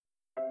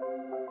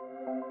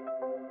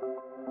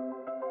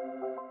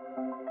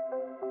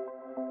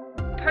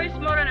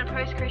Postmodern and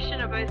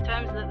post-Christian are both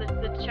terms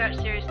that the church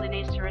seriously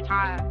needs to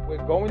retire.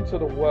 We're going to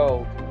the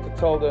world to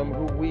tell them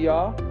who we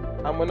are,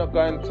 and we're not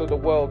going to the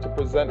world to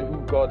present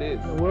who God is.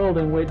 A world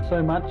in which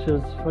so much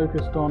is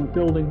focused on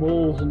building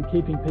walls and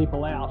keeping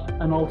people out.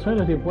 An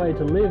alternative way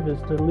to live is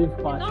to live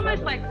by It's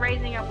almost like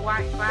raising a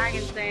white flag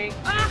and saying,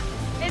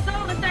 it's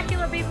all the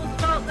secular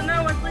people's fault that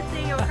no one's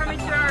listening or coming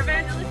to our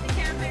evangelistic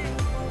campaign.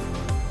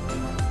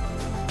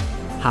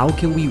 How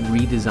can we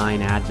redesign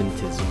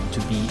Adventism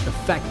to be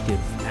effective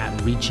at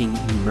reaching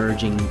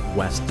emerging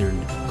Western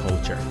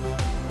culture?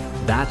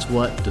 That's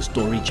what the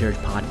Story Church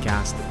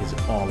podcast is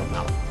all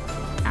about.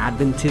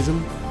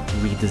 Adventism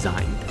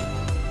redesigned.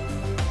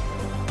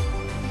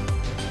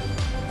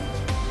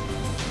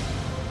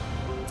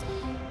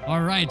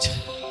 All right.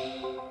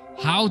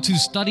 How to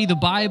study the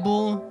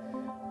Bible,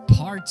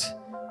 part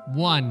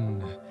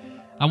 1.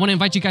 I want to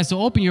invite you guys to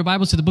open your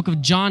Bibles to the book of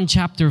John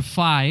chapter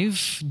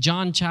 5.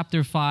 John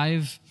chapter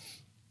 5.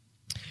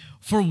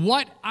 For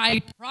what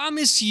I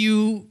promise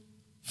you,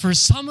 for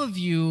some of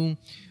you,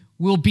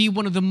 will be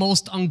one of the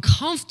most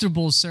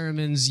uncomfortable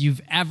sermons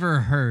you've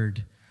ever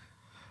heard.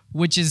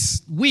 Which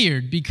is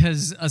weird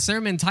because a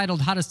sermon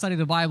titled How to Study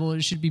the Bible,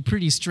 it should be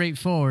pretty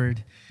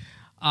straightforward.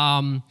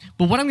 But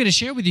what I'm going to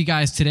share with you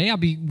guys today, I'll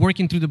be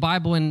working through the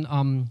Bible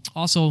and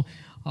also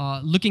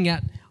looking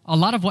at a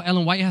lot of what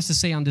Ellen White has to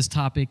say on this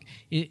topic.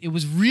 It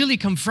was really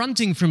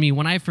confronting for me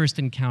when I first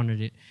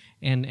encountered it.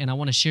 And I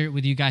want to share it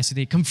with you guys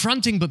today.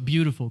 Confronting but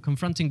beautiful.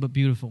 Confronting but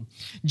beautiful.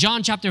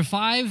 John chapter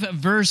 5,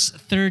 verse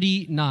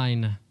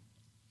 39.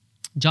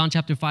 John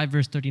chapter 5,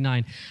 verse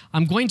 39.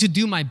 I'm going to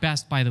do my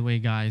best, by the way,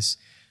 guys.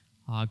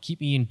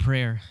 Keep me in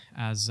prayer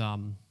as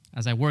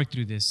I work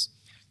through this.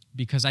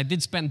 Because I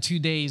did spend 2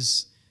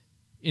 days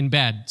in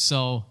bed.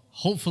 So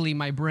hopefully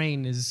my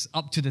brain is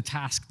up to the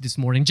task this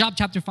morning. John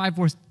chapter 5,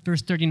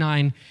 verse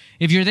 39.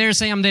 If you're there,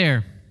 say I'm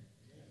there.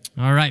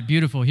 All right,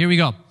 beautiful. Here we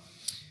go.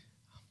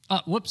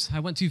 Whoops, I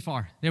went too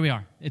far. There we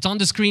are. It's on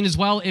the screen as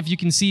well. If you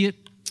can see it,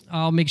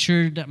 I'll make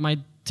sure that my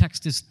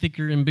text is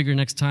thicker and bigger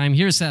next time.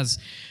 Here it says,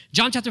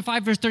 John chapter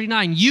 5, verse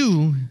 39.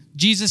 You,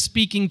 Jesus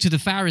speaking to the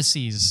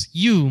Pharisees,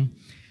 you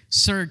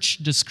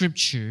search the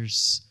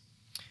scriptures,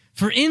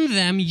 for in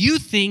them you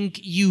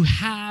think you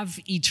have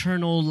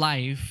eternal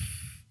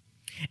life.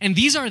 And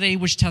these are they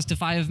which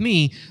testify of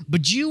me,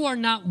 but you are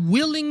not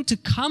willing to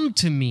come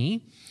to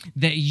me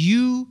that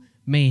you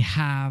may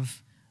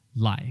have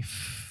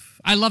life.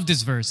 I love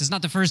this verse. It's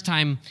not the first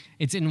time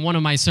it's in one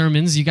of my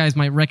sermons. You guys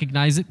might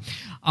recognize it.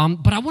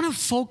 But I want to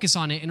focus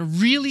on it in a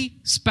really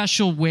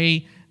special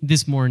way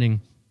this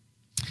morning.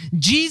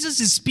 Jesus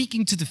is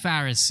speaking to the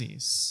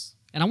Pharisees.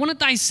 And I want to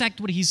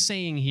dissect what he's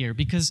saying here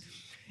because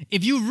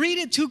if you read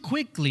it too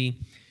quickly,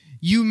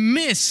 you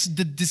miss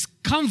the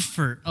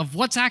discomfort of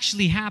what's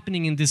actually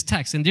happening in this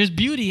text. And there's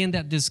beauty in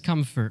that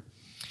discomfort.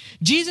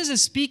 Jesus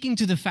is speaking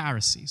to the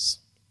Pharisees.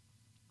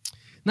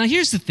 Now,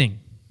 here's the thing.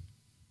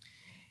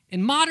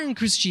 In modern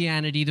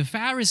Christianity, the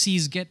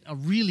Pharisees get a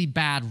really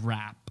bad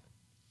rap.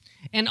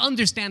 And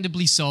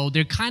understandably so.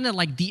 They're kind of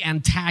like the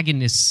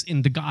antagonists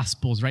in the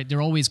Gospels, right?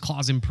 They're always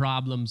causing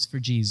problems for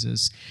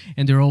Jesus.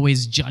 And they're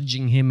always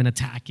judging him and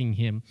attacking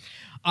him.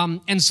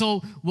 And so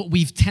what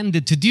we've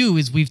tended to do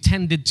is we've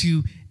tended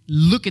to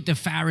look at the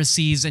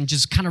Pharisees and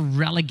just kind of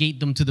relegate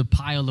them to the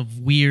pile of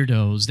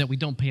weirdos that we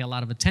don't pay a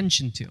lot of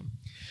attention to.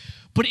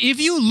 But if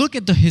you look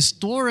at the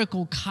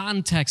historical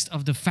context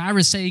of the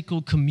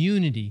Pharisaical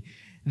community,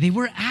 they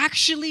were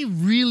actually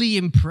really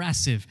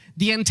impressive.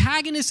 The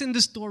antagonists in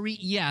the story,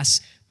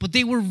 yes, but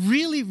they were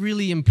really,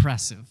 really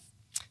impressive.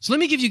 So let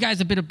me give you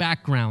guys a bit of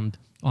background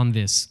on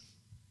this.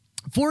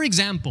 For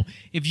example,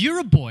 if you're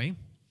a boy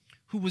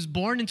who was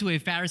born into a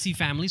Pharisee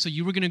family, so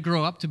you were going to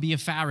grow up to be a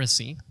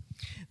Pharisee,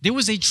 there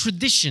was a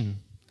tradition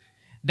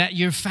that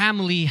your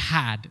family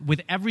had with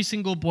every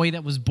single boy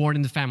that was born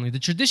in the family. The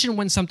tradition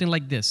went something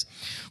like this.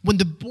 When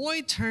the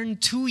boy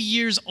turned 2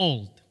 years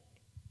old,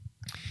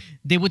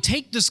 they would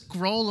take the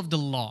scroll of the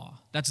law,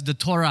 that's the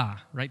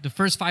Torah, right? The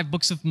first 5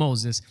 books of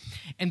Moses,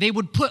 and they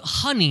would put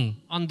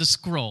honey on the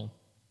scroll.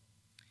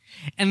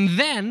 And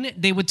then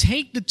they would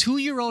take the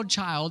 2-year-old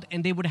child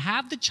and they would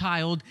have the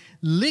child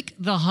lick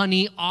the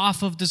honey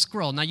off of the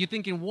scroll. Now you're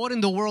thinking, what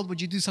in the world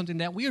would you do something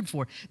that weird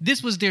for?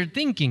 This was their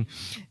thinking.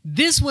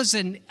 This was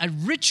a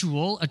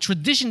ritual, a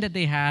tradition that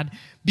they had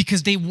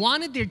because they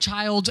wanted their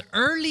child's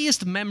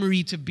earliest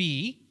memory to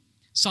be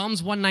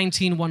Psalms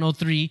 119,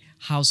 103,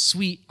 how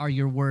sweet are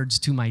your words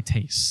to my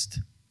taste.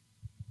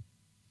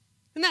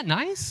 Isn't that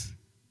nice?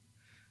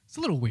 It's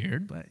a little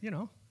weird, but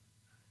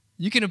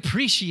you can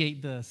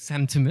appreciate the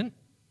sentiment.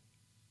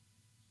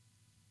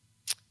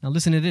 Now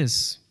listen to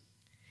this.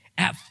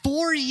 At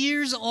 4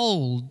 years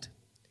old,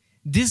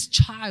 this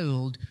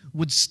child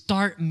would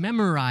start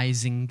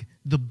memorizing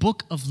the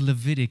book of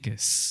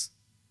Leviticus.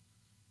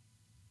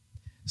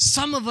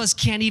 Some of us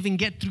can't even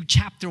get through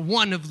chapter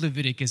 1 of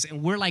Leviticus,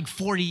 and we're like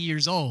 40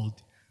 years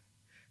old.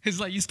 It's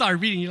like you start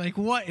reading, you're like,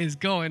 what is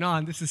going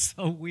on? This is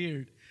so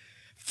weird.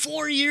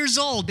 4 years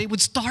old, they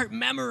would start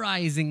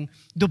memorizing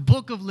the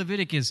book of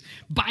Leviticus.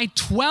 By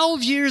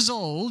 12 years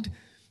old,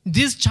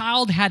 this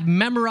child had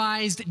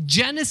memorized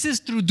Genesis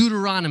through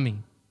Deuteronomy.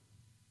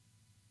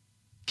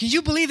 Can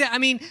you believe that? I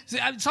mean,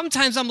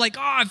 sometimes I'm like,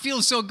 I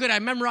feel so good. I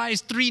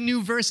memorized 3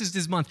 new verses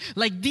this month.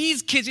 Like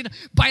these kids,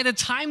 by the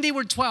time they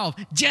were 12,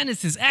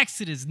 Genesis,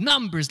 Exodus,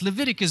 Numbers,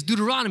 Leviticus,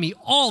 Deuteronomy,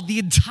 the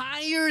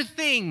entire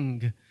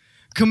thing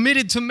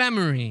committed to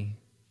memory.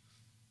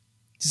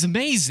 It's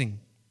amazing.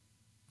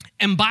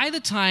 And by the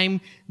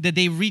time that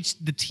they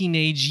reached the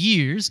teenage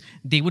years,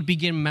 they would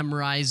begin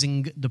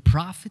memorizing the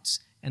prophets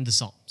and the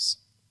Psalms.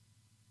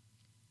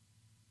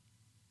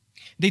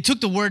 They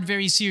took the word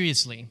very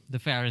seriously, the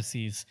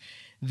Pharisees.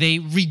 They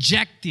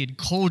rejected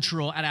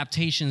cultural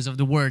adaptations of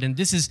the word. And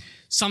this is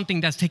something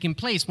that's taking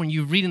place when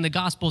you read in the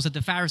Gospels that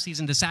the Pharisees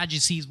and the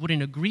Sadducees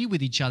wouldn't agree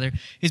with each other,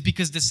 is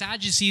because the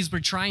Sadducees were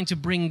trying to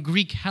bring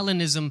Greek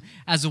Hellenism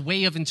as a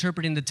way of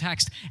interpreting the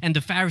text, and the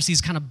Pharisees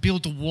kind of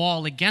built a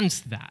wall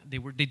against that.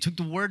 They took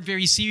the word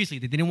very seriously.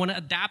 They didn't want to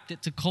adapt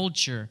it to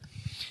culture.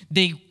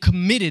 They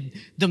committed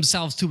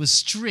themselves to a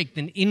strict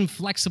and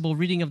inflexible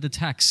reading of the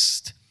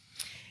text.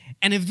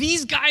 And if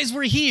these guys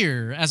were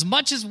here, as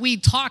much as we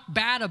talk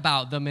bad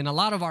about them in a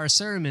lot of our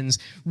sermons,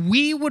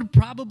 we would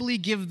probably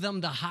give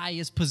them the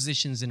highest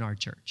positions in our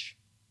church.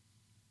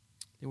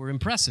 They were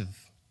impressive.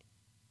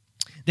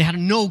 They had a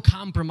no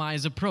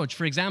compromise approach.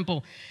 For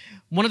example,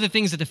 one of the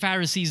things that the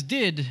Pharisees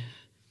did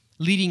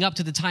leading up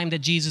to the time that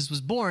Jesus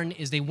was born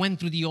is they went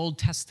through the Old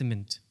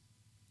Testament.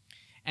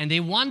 And they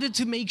wanted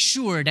to make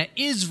sure that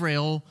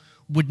Israel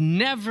would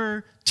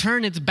never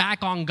turn its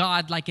back on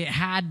God like it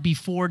had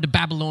before the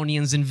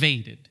Babylonians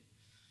invaded.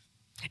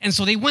 And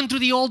so they went through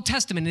the Old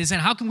Testament and they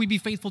said, how can we be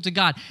faithful to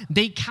God?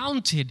 They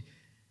counted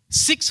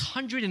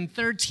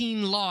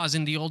 613 laws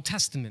in the Old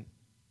Testament.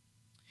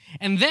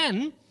 And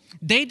then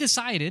they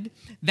decided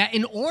that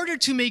in order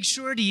to make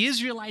sure the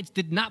Israelites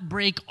did not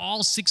break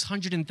all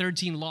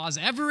 613 laws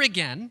ever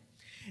again,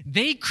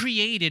 they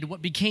created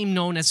what became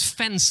known as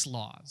fence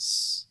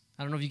laws.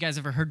 I don't know if you guys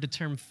ever heard the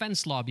term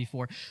fence law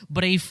before,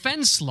 but a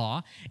fence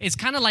law is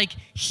kind of like,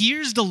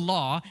 here's the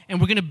law,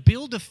 and we're going to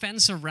build a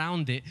fence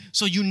around it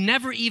so you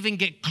never even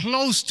get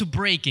close to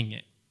breaking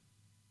it.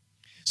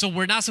 So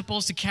we're not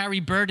supposed to carry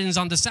burdens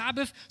on the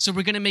Sabbath, so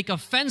we're going to make a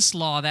fence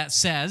law that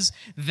says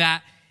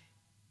that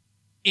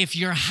if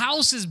your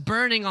house is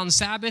burning on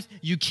Sabbath,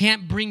 you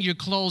can't bring your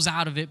clothes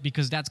out of it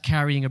because that's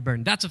carrying a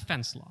burden. That's a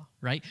fence law,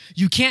 right?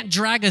 You can't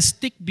drag a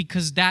stick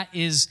because that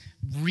is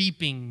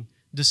reaping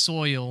the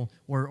soil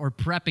or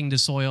prepping the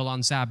soil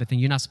on Sabbath, and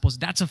you're not supposed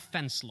to. That's a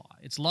fence law.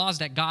 It's laws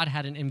that God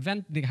hadn't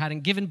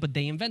given, but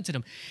they invented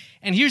them.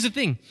 And here's the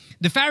thing.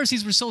 The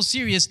Pharisees were so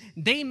serious,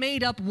 they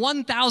made up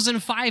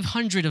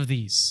 1,500 of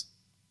these.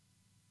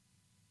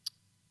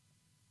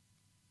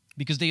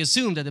 Because they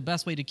assumed that the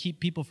best way to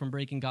keep people from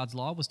breaking God's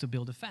law was to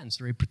build a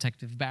fence or a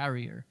protective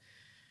barrier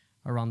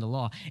around the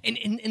law. And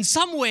in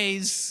some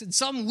ways, in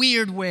some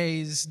weird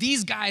ways,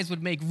 these guys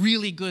would make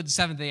really good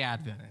Seventh-day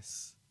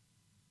Adventists.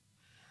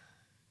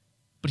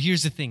 But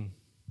here's the thing.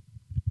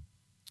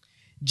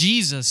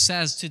 Jesus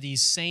says to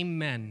these same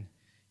men,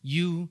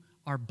 you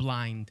are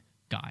blind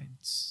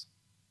guides.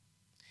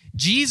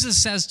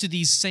 Jesus says to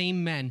these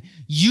same men,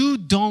 you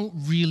don't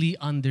really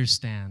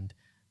understand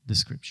the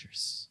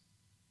scriptures.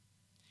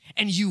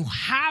 And you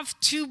have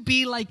to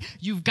be like,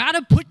 you've got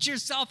to put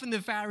yourself in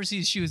the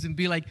Pharisees' shoes and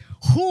be like,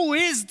 who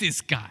is this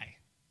guy?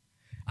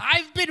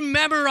 I've been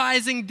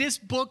memorizing this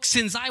book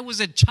since I was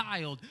a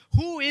child.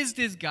 Who is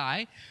this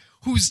guy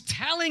who's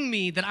telling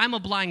me that I'm a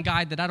blind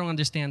guide, that I don't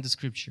understand the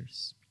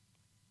scriptures?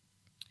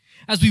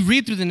 As we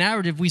read through the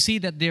narrative, we see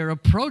that their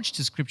approach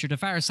to scripture, the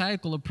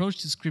Pharisaical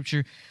approach to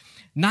scripture,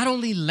 not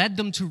only led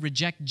them to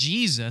reject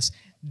Jesus,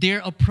 their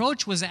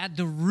approach was at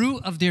the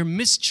root of their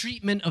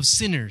mistreatment of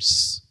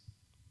sinners.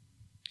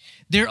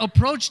 Their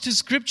approach to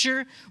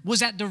scripture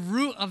was at the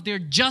root of their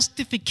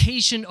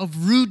justification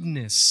of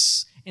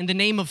rudeness in the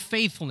name of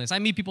faithfulness. I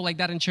meet people like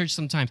that in church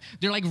sometimes.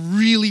 They're like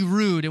really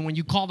rude, and when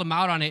you call them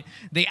out on it,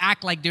 they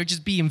act like they're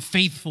just being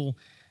faithful.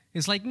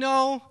 It's like,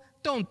 no,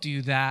 don't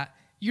do that.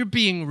 You're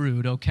being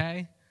rude,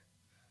 okay?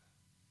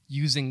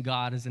 Using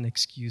God as an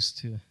excuse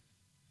to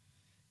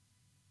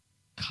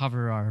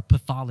cover our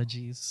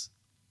pathologies.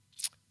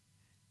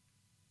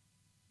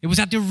 It was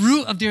at the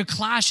root of their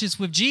clashes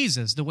with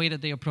Jesus, the way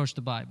that they approached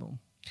the Bible.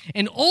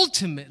 And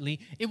ultimately,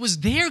 it was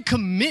their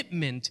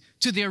commitment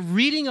to their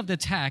reading of the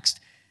text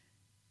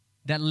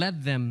that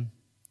led them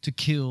to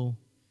kill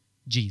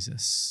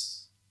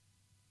Jesus.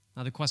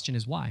 Now the question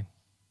is why?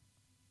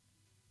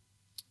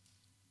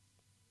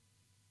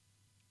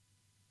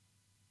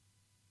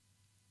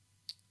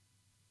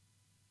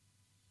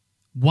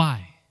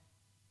 Why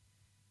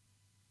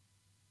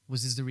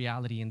was this the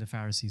reality in the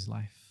Pharisees'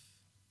 life?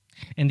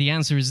 And the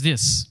answer is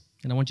this,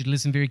 and I want you to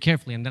listen very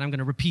carefully, and then I'm going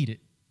to repeat it.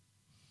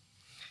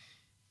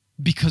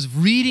 Because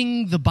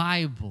reading the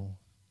Bible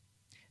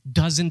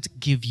doesn't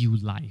give you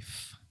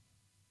life.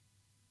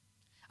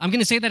 I'm going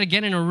to say that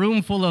again in a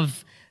room full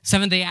of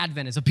Seventh-day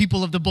Adventists, of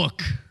people of the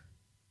book.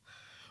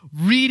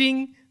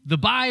 Reading the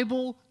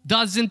Bible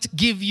doesn't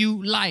give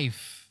you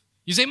life.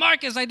 You say,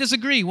 Marcus, I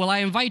disagree. Well, I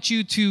invite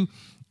you to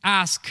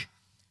ask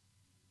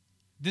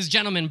This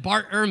gentleman,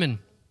 Bart Ehrman.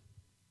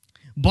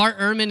 Bart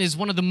Ehrman is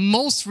one of the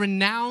most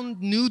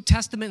renowned New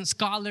Testament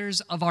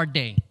scholars of our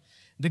day.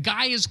 The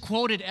guy is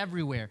quoted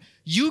everywhere.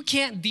 You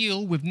can't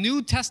deal with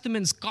New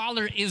Testament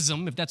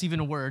scholarism, if that's even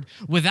a word,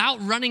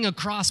 without running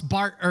across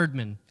Bart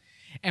Ehrman.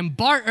 And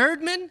Bart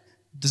Ehrman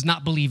does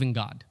not believe in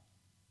God.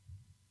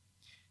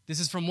 This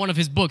is from one of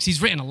his books.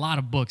 He's written a lot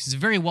of books. He's a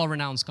very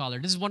well-renowned scholar.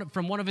 This is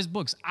from one of his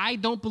books. I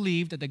don't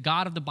believe that the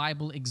God of the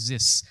Bible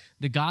exists,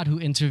 the God who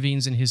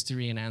intervenes in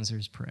history and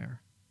answers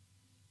prayer.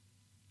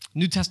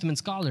 New Testament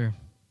scholar.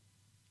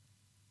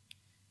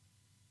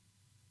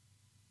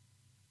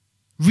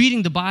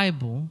 Reading the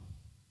Bible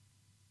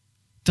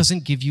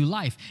doesn't give you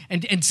life.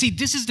 And see,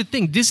 this is the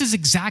thing. This is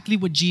exactly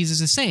what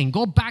Jesus is saying.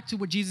 Go back to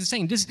what Jesus is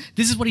saying. This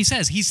is what he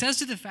says. He says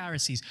to the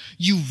Pharisees,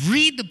 you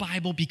read the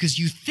Bible because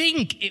you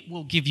think it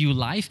will give you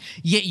life,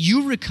 yet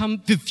you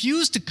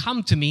refuse to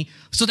come to me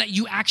so that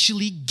you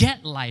actually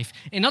get life.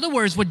 In other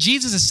words, what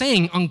Jesus is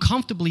saying,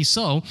 uncomfortably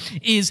so,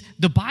 is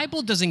the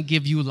Bible doesn't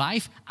give you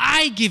life.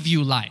 I give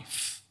you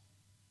life.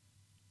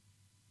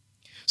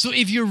 So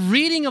if your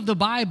reading of the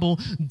Bible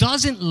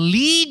doesn't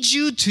lead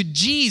you to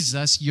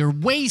Jesus, you're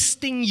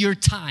wasting your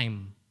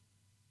time.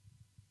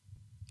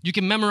 You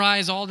can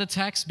memorize all the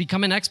texts,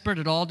 become an expert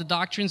at all the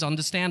doctrines,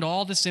 understand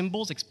all the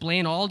symbols,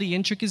 explain all the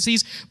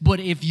intricacies, but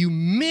if you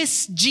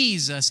miss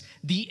Jesus,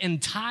 the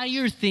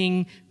entire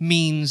thing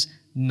means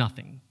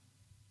nothing.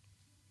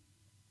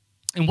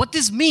 And what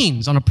this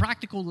means on a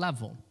practical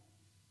level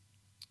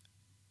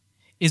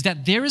is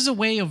that there is a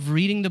way of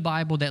reading the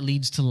Bible that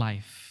leads to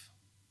life.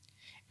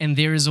 And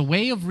there is a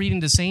way of reading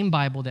the same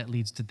Bible that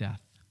leads to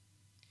death.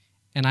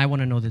 And I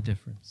want to know the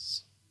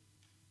difference.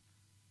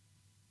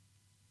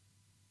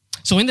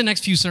 So in the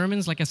next few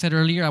sermons, like I said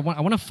earlier, I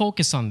want to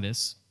focus on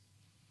this.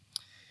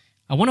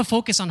 I want to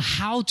focus on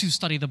how to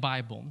study the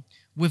Bible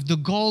with the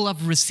goal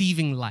of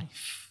receiving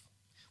life,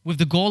 with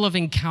the goal of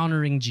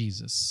encountering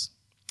Jesus.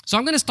 So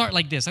I'm going to start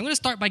like this. I'm going to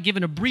start by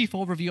giving a brief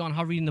overview on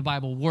how reading the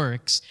Bible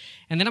works.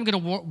 And then I'm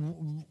going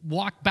to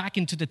walk back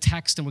into the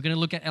text, and we're going to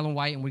look at Ellen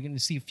White, and we're going to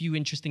see a few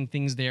interesting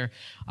things there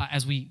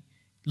as we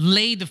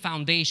lay the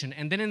foundation.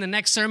 And then in the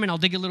next sermon, I'll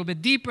dig a little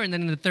bit deeper. And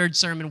then in the third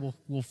sermon,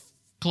 we'll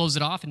close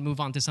it off and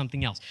move on to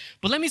something else.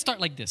 But let me start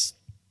like this.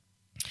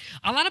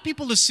 A lot of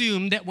people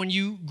assume that when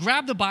you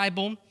grab the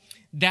Bible,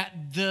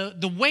 that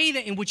the way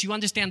that in which you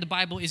understand the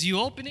Bible is you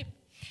open it,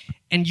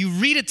 and you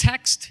read a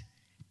text,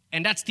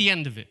 and that's the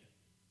end of it.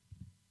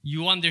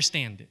 You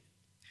understand it.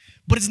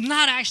 But it's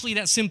not actually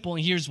that simple,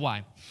 and here's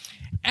why.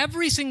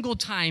 Every single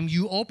time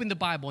you open the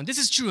Bible, and this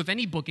is true of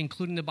any book,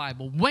 including the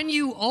Bible, when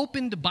you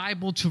open the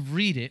Bible to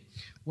read it,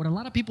 what a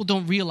lot of people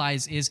don't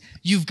realize is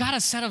you've got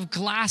a set of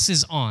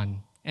glasses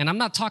on. And I'm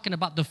not talking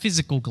about the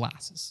physical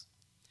glasses.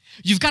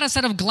 You've got a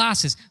set of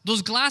glasses.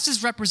 Those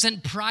glasses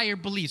represent prior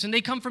beliefs, and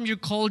they come from your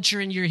culture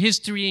and your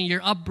history and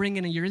your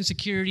upbringing and your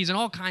insecurities and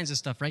all kinds of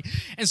stuff, right?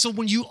 And so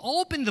when you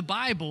open the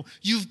Bible,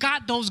 you've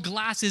got those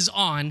glasses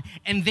on,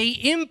 and they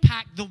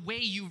impact the way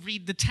you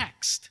read the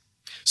text.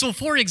 So,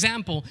 for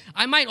example,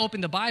 I might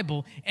open the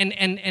Bible,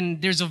 and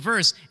there's a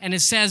verse, and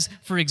it says,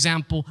 for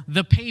example,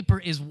 the paper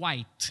is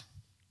white.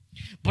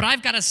 But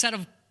I've got a set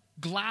of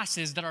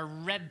glasses that are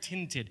red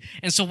tinted.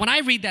 And so when I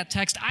read that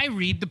text, I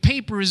read the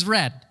paper is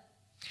red.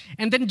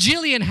 And then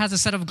Jillian has a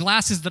set of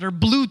glasses that are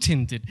blue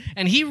tinted.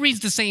 And he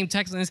reads the same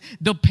text and says,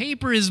 the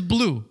paper is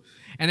blue.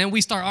 And then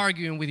we start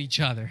arguing with each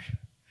other.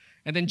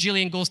 And then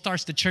Jillian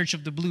starts the church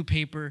of the blue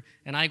paper,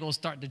 and I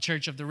start the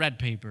church of the red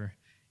paper,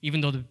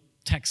 even though the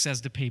text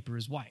says the paper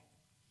is white.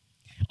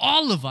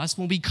 All of us,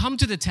 when we come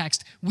to the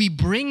text, we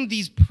bring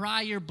these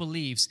prior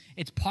beliefs.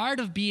 It's part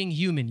of being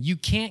human. You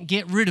can't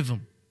get rid of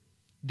them.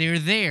 They're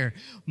there.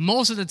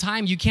 Most of the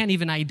time, you can't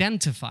even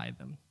identify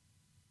them.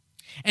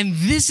 And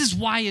this is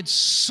why it's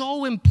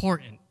so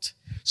important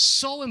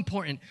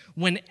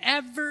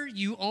whenever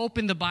you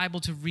open the Bible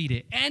to read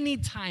it,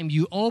 anytime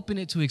you open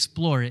it to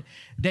explore it,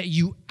 that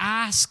you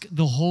ask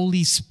the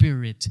Holy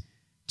Spirit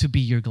to be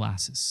your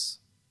glasses.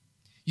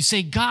 You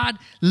say, God,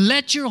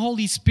 let your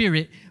Holy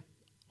Spirit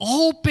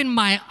open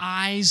my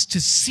eyes to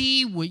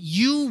see what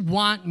you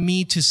want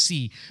me to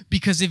see.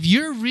 Because if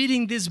you're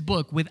reading this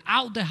book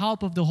without the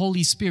help of the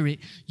Holy Spirit,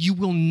 you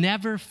will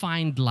never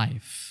find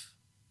life.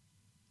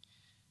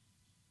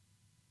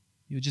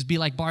 You'll just be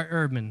like Bart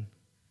Ehrman.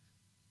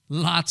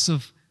 Lots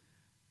of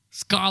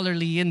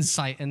scholarly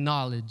insight and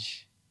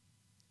knowledge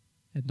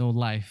and no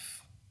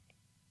life.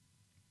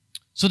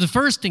 So the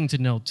first thing to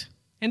note,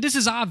 and this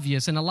is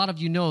obvious, and a lot of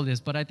you know this,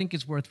 but I think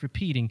it's worth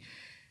repeating.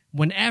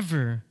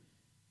 Whenever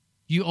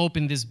you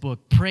open this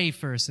book, pray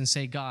first and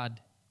say, God,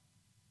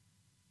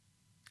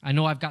 I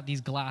know I've got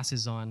these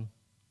glasses on,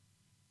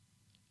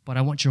 but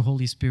I want your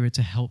Holy Spirit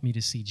to help me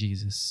to see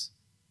Jesus.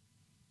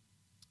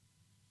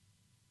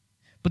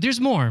 But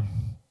there's more.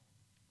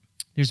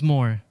 There's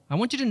more. I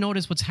want you to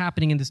notice what's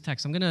happening in this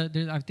text.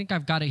 I think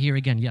I've got it here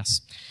again.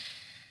 Yes.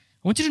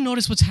 I want you to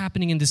notice what's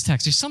happening in this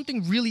text. There's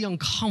something really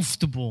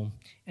uncomfortable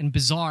and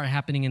bizarre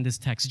happening in this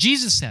text.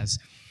 Jesus says,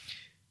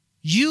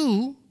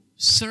 you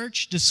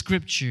search the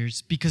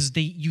scriptures because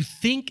you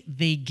think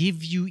they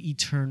give you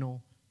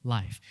eternal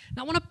life.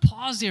 Now, I want to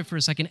pause there for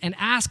a second and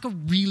ask a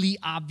really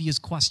obvious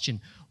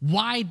question.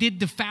 Why did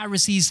the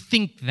Pharisees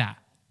think that?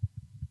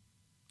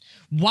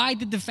 Why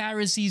did the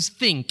Pharisees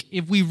think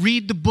if we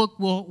read the book,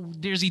 well,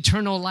 there's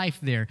eternal life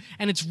there?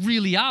 And it's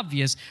really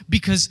obvious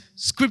because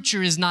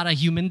Scripture is not a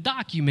human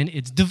document,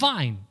 it's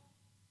divine.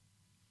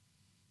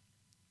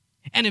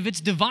 And if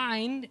it's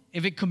divine,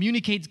 if it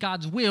communicates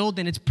God's will,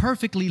 then it's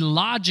perfectly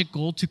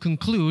logical to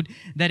conclude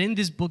that in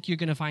this book you're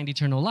going to find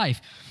eternal life.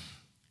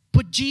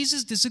 But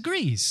Jesus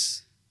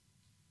disagrees.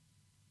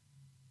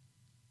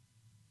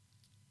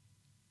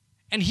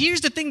 And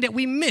here's the thing that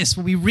we miss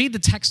when we read the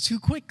text too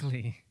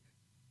quickly.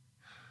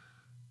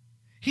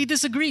 He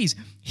disagrees.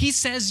 He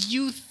says,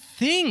 you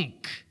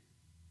think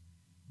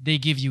they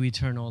give you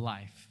eternal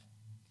life.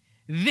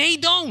 They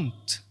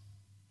don't.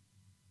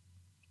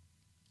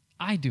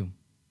 I do.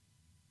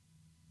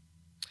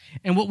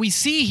 And what we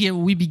see here,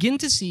 what we begin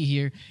to see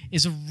here,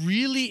 is a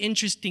really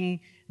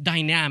interesting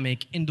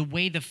dynamic in the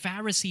way the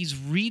Pharisees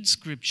read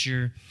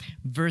Scripture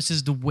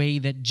versus the way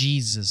that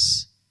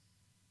Jesus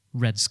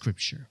read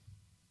Scripture.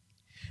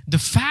 The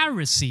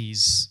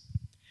Pharisees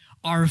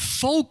are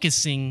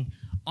focusing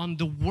on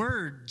the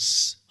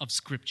words of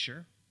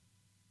Scripture,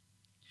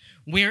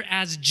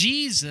 whereas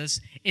Jesus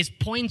is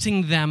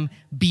pointing them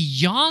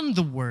beyond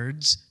the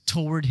words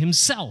toward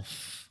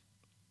himself.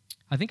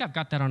 I think I've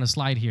got that on a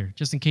slide here,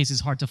 just in case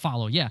it's hard to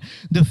follow. Yeah,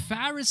 the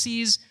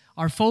Pharisees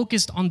are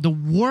focused on the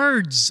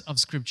words of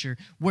Scripture,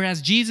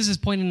 whereas Jesus is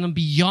pointing them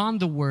beyond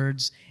the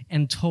words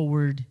and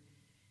toward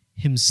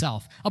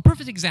himself. A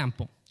perfect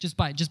example, just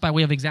by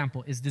way of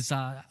example, is this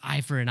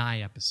eye for an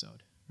eye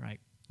episode, right?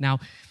 Now,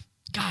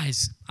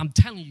 guys, I'm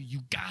telling you,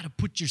 you got to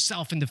put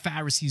yourself in the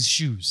Pharisees'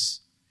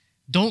 shoes.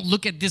 Don't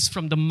look at this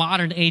from the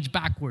modern age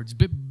backwards.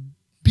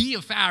 Be a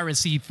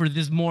Pharisee for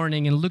this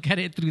morning and look at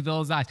it through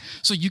those eyes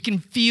so you can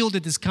feel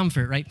the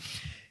discomfort, right?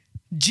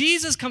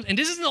 Jesus comes, and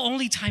this is the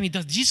only time he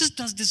does. Jesus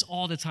does this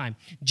all the time.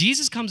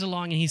 Jesus comes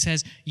along and he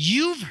says,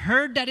 you've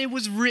heard that it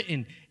was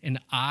written, an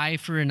eye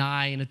for an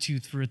eye and a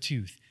tooth for a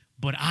tooth.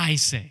 But I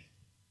say.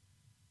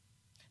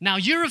 Now,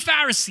 you're a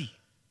Pharisee.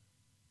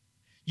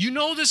 You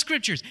know the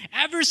Scriptures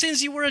ever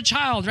since you were a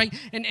child, right?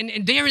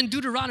 And they're in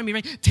Deuteronomy,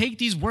 right? Take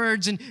these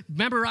words and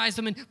memorize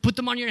them and put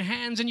them on your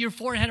hands and your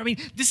forehead. I mean,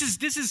 this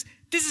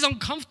is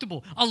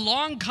uncomfortable.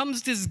 Along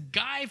comes this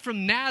guy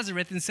from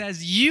Nazareth and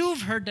says,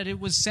 you've heard that it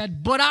was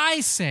said, but I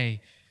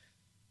say.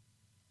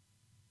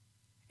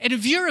 And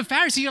if you're a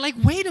Pharisee, you're like,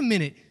 wait a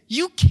minute,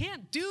 you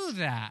can't do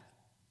that.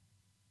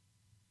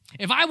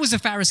 If I was a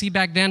Pharisee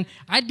back then,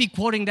 I'd be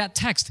quoting that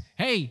text.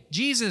 Hey,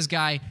 Jesus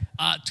guy,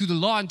 to the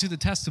law and to the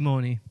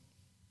testimony.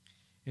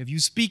 If you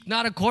speak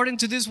not according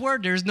to this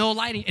word, there's no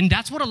lighting. And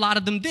that's what a lot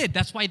of them did.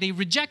 That's why they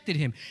rejected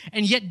him.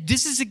 And yet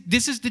this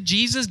is the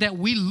Jesus that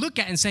we look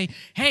at and say,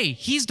 hey,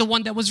 he's the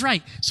one that was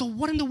right. So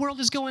what in the world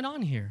is going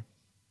on here?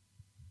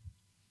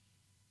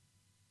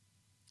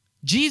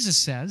 Jesus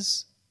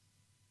says,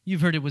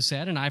 you've heard it was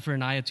said, an eye for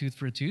an eye, a tooth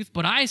for a tooth.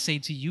 But I say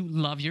to you,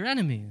 love your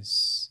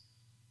enemies.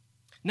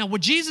 Now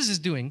what Jesus is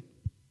doing,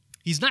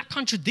 he's not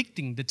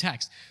contradicting the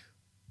text.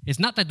 It's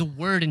not that the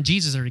word and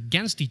Jesus are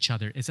against each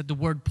other. It's that the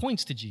word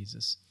points to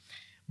Jesus.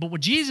 But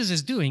what Jesus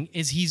is doing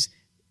is he's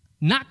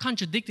not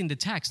contradicting the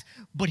text,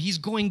 but he's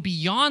going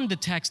beyond the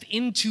text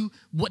into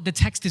what the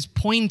text is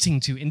pointing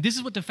to. And this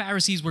is what the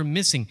Pharisees were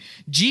missing.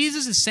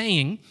 Jesus is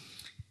saying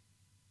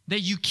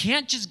that you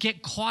can't just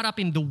get caught up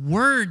in the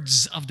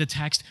words of the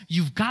text.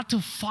 You've got to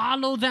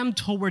follow them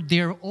toward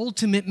their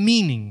ultimate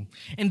meaning.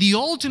 And the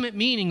ultimate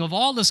meaning of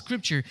all the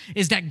Scripture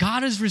is that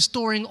God is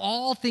restoring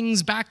all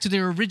things back to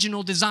their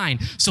original design.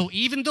 So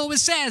even though it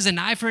says an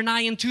eye for an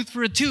eye and tooth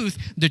for a tooth,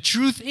 the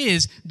truth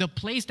is the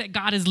place that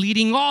God is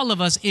leading all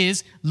of us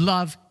is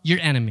love your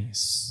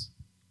enemies.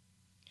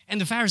 And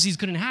the Pharisees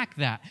couldn't hack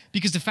that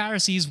because the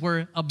Pharisees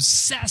were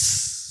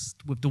obsessed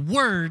with the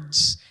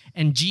words,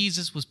 and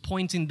Jesus was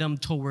pointing them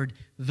toward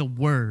the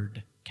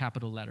word,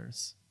 capital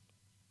letters.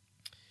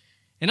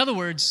 In other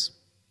words,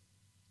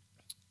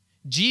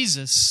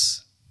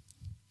 Jesus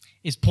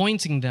is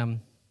pointing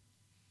them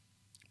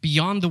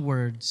beyond the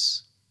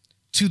words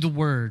to the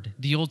word,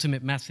 the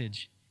ultimate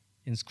message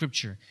in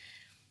Scripture.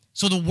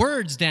 So the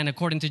words then,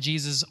 according to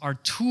Jesus, are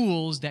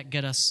tools that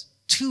get us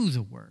to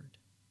the word.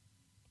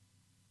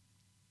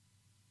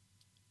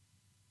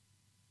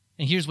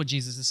 And here's what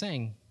Jesus is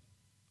saying.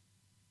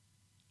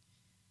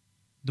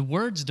 The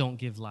words don't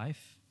give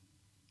life.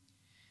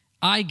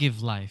 I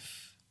give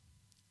life.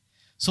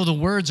 So the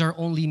words are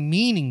only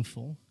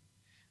meaningful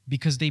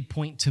because they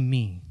point to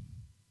me.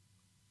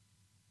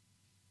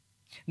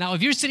 Now,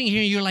 if you're sitting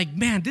here and you're like,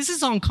 man, this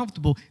is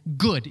uncomfortable,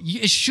 good.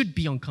 It should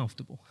be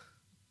uncomfortable.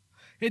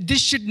 This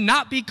should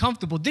not be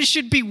comfortable. This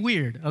should be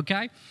weird,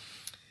 okay?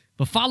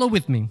 But follow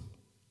with me.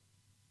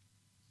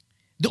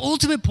 The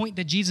ultimate point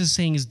that Jesus is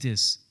saying is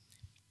this.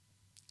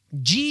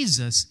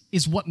 Jesus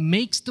is what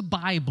makes the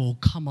Bible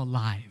come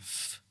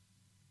alive.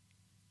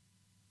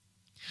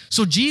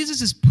 So Jesus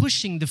is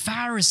pushing the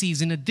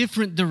Pharisees in a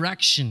different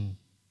direction.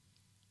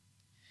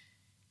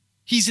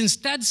 He's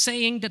instead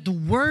saying that the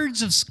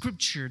words of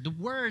Scripture, the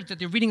words that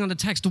they're reading on the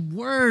text, the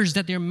words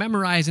that they're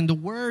memorizing, the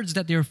words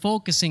that they're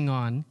focusing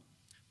on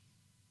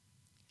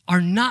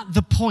are not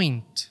the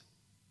point.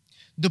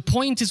 The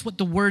point is what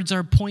the words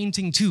are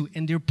pointing to,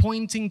 and they're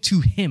pointing to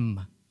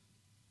Him.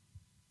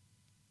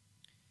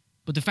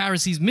 But the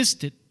Pharisees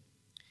missed it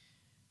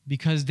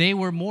because they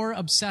were more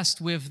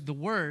obsessed with the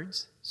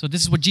words. So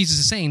this is what Jesus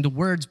is saying. The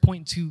words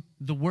point to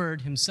the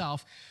Word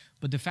Himself.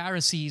 But the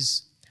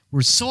Pharisees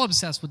were so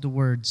obsessed with the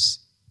words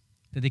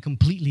that they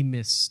completely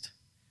missed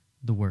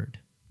the Word.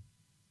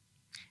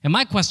 And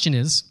my question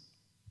is,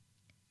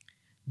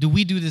 do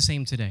we do the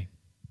same today?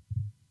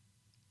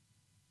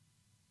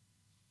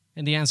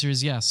 And the answer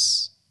is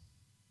yes.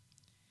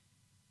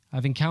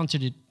 I've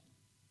encountered it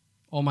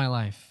all my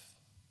life.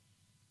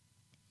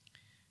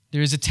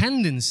 There is a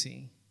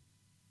tendency,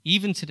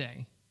 even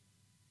today,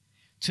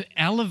 to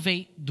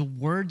elevate the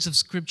words of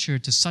Scripture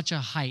to such a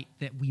height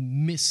that we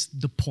miss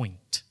the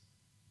point.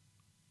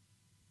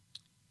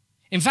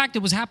 In fact, it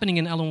was happening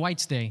in Ellen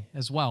White's day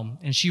as well,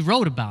 and she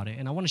wrote about it,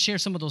 and I want to share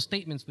some of those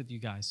statements with you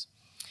guys.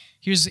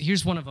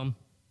 Here's one of them.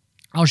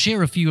 I'll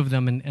share a few of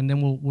them, and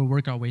then we'll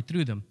work our way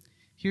through them.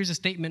 Here's a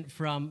statement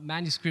from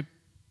manuscript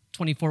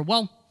 24.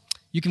 Well,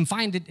 you can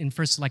find it in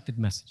First Selected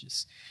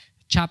Messages.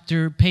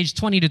 Page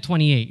 20 to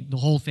 28, the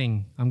whole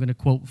thing. I'm going to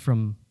quote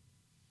from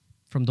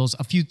those,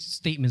 a few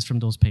statements from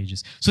those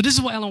pages. So this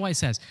is what Ellen White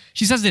says.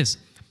 She says this: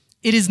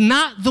 "It is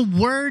not the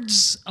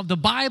words of the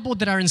Bible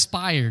that are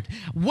inspired."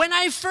 When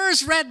I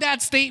first read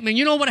that statement,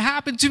 you know what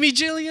happened to me,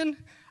 Jillian?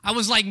 I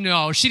was like,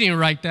 no, she didn't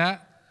write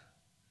that.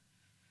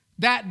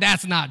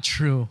 That's not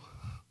true.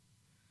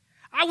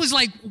 I was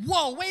like,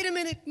 whoa, wait a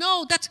minute.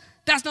 No,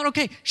 that's not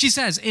okay. She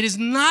says, "It is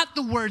not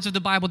the words of the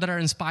Bible that are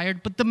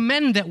inspired, but the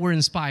men that were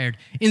inspired.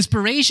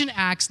 Inspiration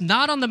acts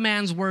not on the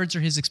man's words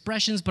or his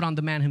expressions, but on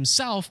the man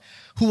himself,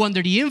 who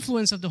under the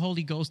influence of the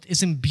Holy Ghost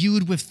is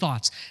imbued with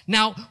thoughts."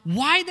 Now,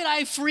 why did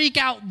I freak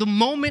out the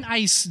moment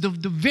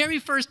the very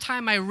first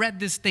time I read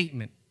this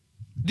statement?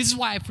 This is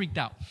why I freaked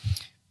out.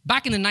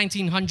 Back in the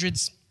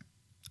 1900s,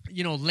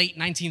 late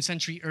 19th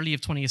century, early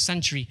of 20th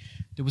century,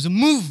 there was a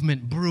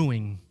movement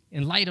brewing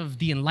in light of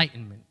the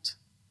Enlightenment.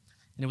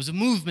 And it was a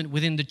movement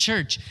within the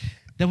church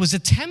that was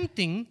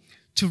attempting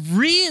to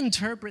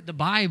reinterpret the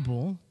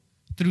Bible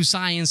through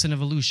science and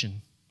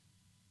evolution.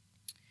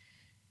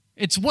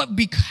 It's what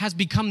has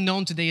become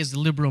known today as the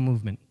liberal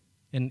movement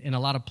in a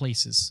lot of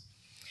places.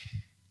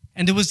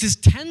 And there was this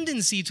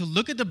tendency to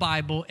look at the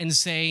Bible and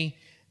say,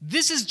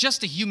 this is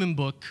just a human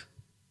book.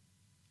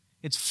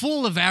 It's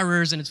full of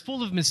errors and it's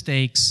full of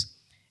mistakes.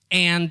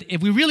 And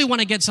if we really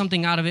want to get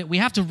something out of it, we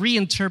have to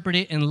reinterpret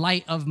it in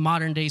light of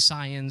modern day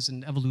science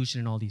and evolution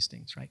and all these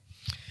things, right?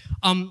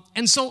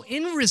 And so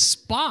in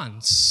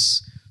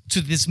response to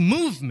this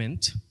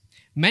movement,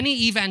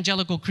 many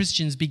evangelical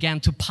Christians began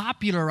to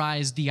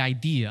popularize the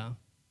idea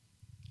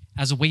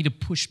as a way to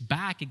push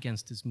back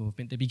against this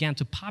movement. They began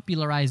to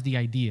popularize the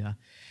idea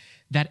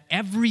that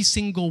every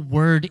single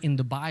word in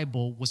the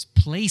Bible was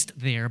placed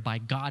there by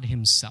God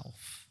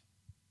Himself.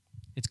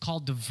 It's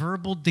called the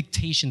verbal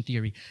dictation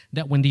theory,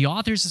 that when the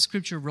authors of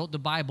Scripture wrote the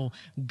Bible,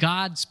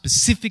 God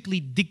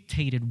specifically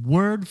dictated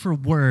word for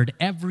word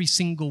every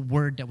single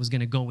word that was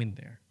going to go in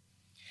there.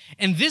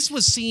 And this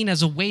was seen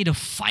as a way to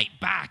fight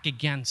back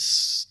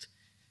against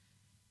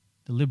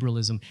the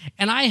liberalism.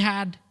 And I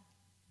had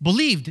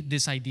believed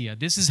this idea.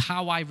 This is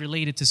how I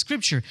related to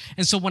Scripture.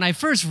 And so when I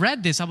first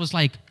read this, I was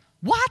like,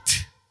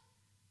 what?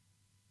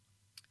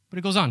 But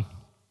it goes on.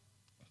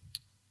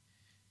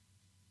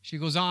 She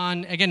goes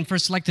on, again,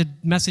 First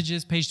Selected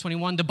Messages, page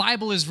 21. "The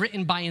Bible is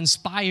written by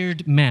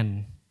inspired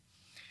men,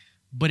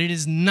 but it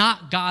is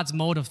not God's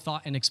mode of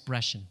thought and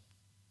expression.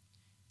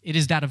 It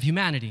is that of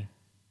humanity.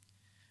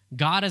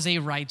 God as a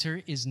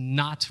writer is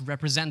not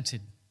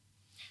represented.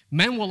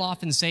 Men will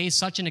often say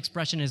such an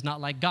expression is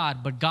not like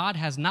God, but God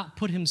has not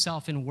put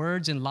Himself in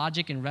words and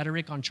logic and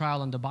rhetoric on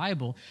trial in the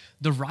Bible.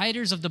 The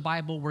writers of the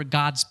Bible were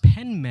God's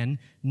penmen,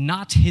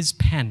 not His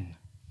pen."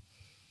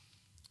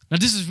 Now,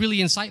 this is really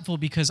insightful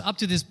because up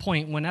to this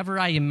point, whenever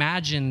I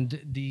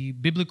imagined the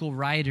biblical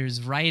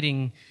writers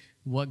writing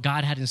what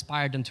God had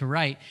inspired them to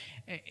write,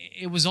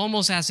 it was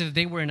almost as if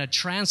they were in a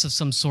trance of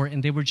some sort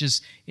and they were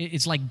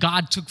it's like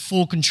God took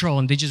full control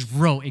and they just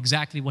wrote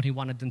exactly what He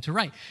wanted them to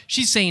write.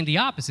 She's saying the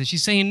opposite.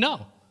 She's saying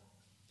no.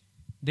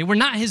 They were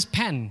not His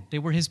pen. They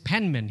were His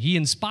penmen. He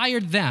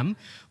inspired them,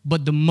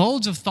 but the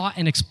modes of thought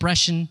and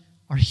expression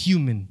are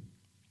human.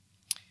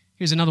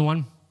 Here's another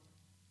one.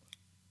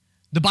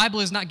 "The Bible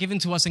is not given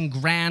to us in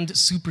grand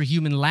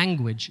superhuman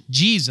language.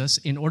 Jesus,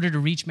 in order to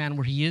reach man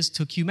where He is,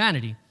 took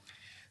humanity.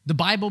 The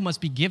Bible must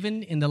be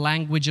given in the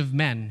language of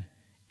men.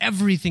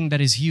 Everything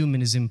that is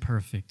human is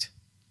imperfect."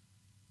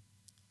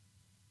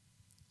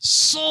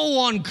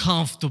 So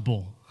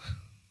uncomfortable.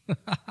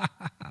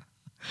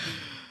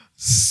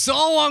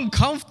 So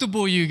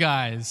uncomfortable, you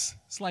guys.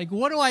 It's like,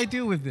 what do I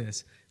do with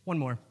this? One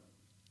more.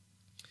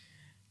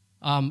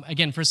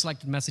 Again, First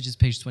Selected Messages,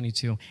 page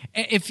 22.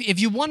 If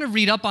you want to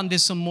read up on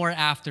this some more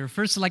after,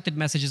 First Selected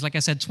Messages, like I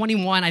said,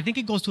 21, I think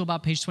it goes to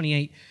about page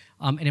 28.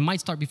 and it might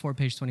start before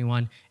page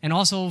 21. And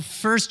also,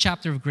 first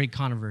chapter of Great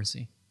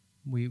Controversy.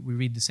 We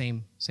read the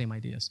same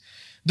ideas.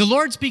 The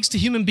Lord speaks to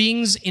human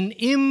beings in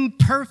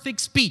imperfect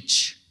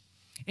speech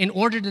in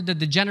order that the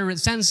degenerate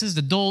senses,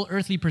 the dull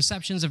earthly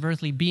perceptions of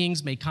earthly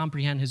beings may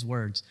comprehend his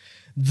words.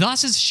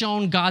 Thus is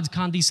shown God's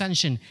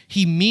condescension.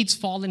 He meets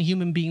fallen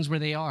human beings where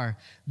they are.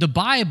 The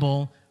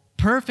Bible,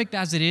 perfect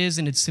as it is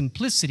in its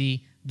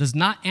simplicity, does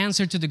not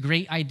answer to the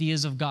great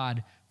ideas of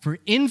God, for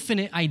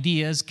infinite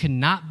ideas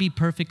cannot be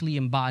perfectly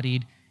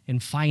embodied in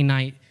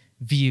finite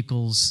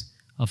vehicles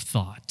of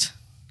thought.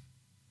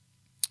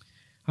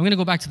 I'm going to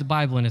go back to the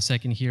Bible in a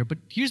second here, but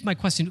here's my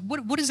question.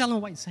 What is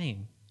Ellen White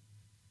saying?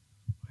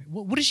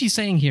 What is she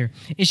saying here?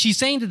 Is she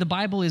saying that the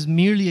Bible is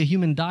merely a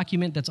human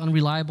document that's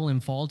unreliable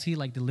and faulty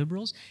like the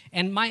liberals?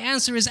 And my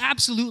answer is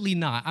absolutely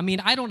not. I mean,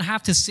 I don't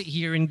have to sit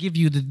here and give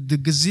you the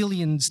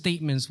gazillion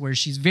statements where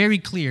she's very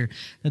clear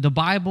that the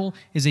Bible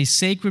is a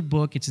sacred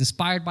book. It's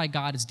inspired by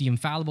God. It's the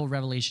infallible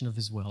revelation of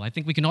his will. I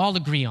think we can all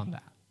agree on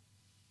that.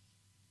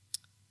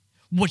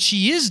 What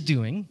she is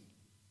doing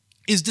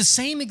is the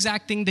same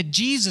exact thing that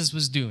Jesus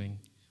was doing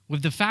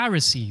with the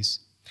Pharisees.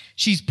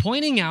 She's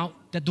pointing out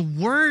that the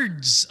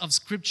words of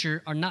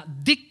Scripture are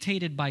not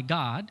dictated by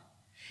God,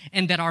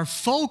 and that our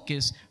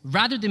focus,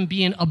 rather than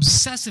being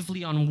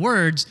obsessively on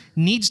words,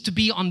 needs to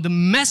be on the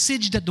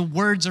message that the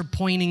words are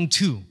pointing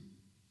to.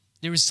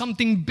 There is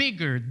something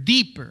bigger,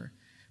 deeper,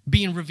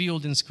 being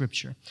revealed in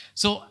Scripture.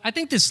 So I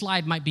think this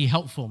slide might be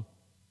helpful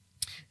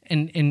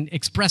in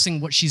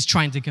expressing what she's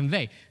trying to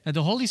convey. That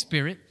the Holy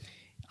Spirit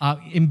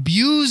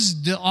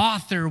imbues the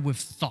author with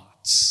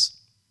thoughts.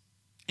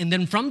 And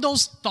then from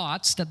those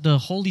thoughts that the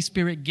Holy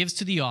Spirit gives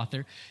to the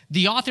author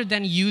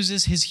then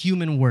uses his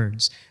human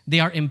words. They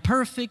are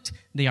imperfect,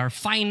 they are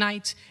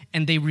finite,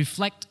 and they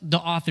reflect the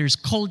author's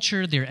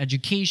culture, their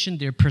education,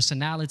 their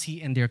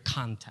personality, and their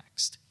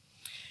context.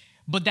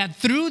 But that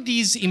through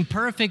these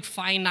imperfect,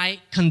 finite,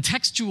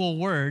 contextual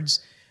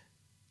words,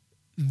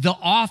 the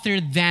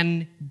author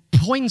then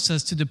points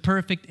us to the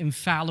perfect,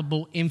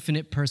 infallible,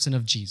 infinite person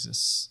of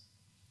Jesus.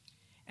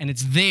 And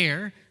it's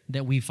there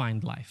that we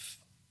find life.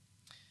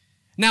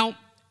 Now,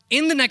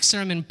 in the next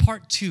sermon,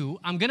 part 2,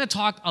 I'm going to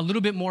talk a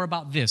little bit more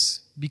about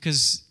this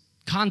because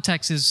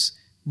context is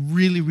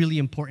really, really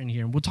important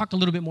here. And we'll talk a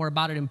little bit more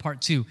about it in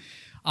part 2.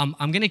 I'm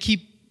going to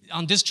keep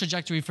on this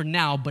trajectory for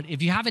now, but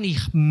if you have any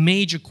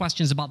major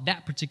questions about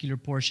that particular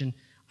portion,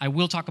 I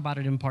will talk about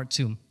it in part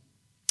 2.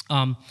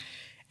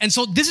 And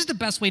so this is the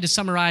best way to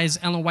summarize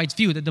Ellen White's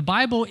view, that the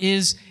Bible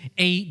is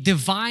a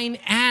divine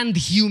and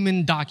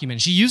human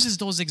document. She uses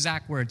those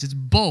exact words. It's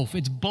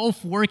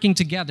both working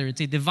together. It's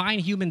a divine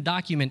human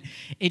document.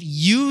 It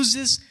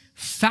uses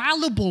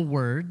fallible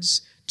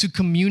words to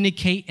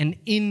communicate an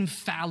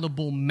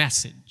infallible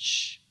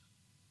message.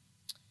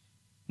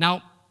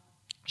 Now,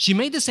 she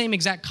made the same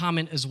exact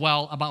comment as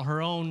well about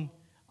her own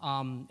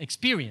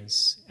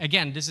experience.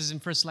 Again, this is in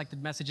First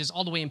Selected Messages,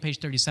 all the way in page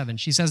 37.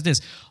 She says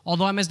this: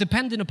 although I'm as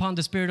dependent upon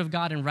the Spirit of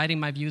God in writing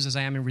my views as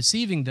I am in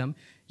receiving them,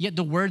 yet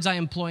the words I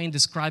employ in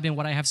describing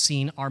what I have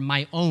seen are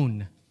my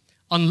own,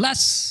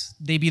 unless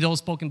they be those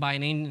spoken by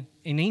an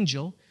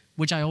angel,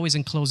 which I always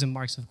enclose in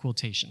marks of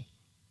quotation.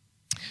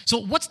 So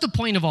what's the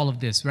point of all of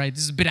this, right?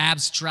 This is a bit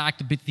abstract,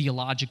 a bit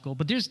theological,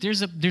 but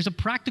there's a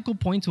practical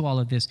point to all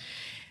of this.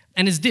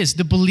 And it's this: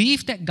 the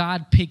belief that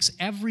God picks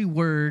every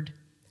word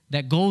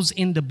that goes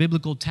in the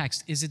biblical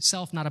text is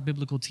itself not a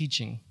biblical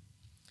teaching.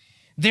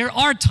 There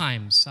are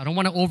times, I don't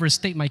want to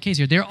overstate my case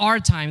here, there are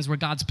times where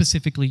God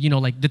specifically,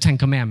 like the Ten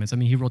Commandments. I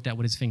mean, he wrote that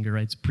with his finger,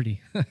 right? It's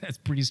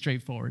pretty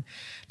straightforward.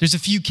 There's a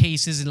few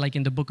cases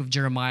in the book of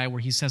Jeremiah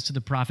where he says to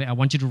the prophet, I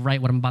want you to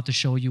write what I'm about to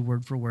show you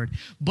word for word.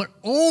 But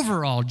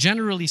overall,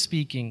 generally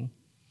speaking,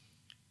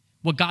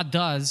 what God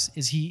does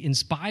is he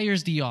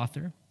inspires the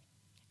author,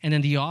 and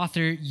then the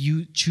author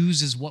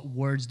chooses what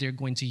words they're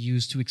going to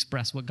use to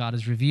express what God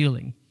is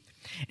revealing.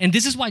 And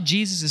this is why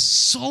Jesus is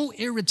so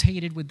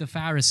irritated with the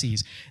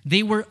Pharisees.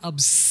 They were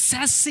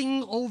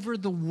obsessing over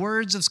the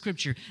words of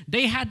Scripture.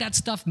 They had that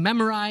stuff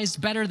memorized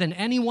better than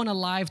anyone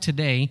alive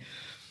today.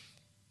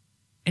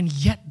 And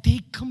yet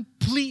they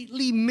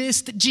completely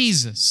missed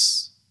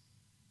Jesus.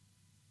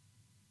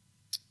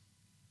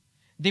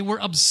 They were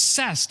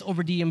obsessed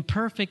over the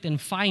imperfect and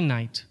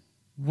finite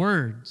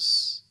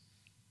words.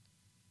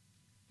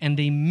 And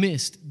they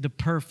missed the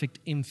perfect,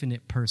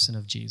 infinite person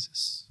of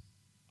Jesus.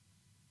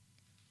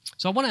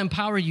 So I want to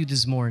empower you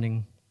this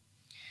morning.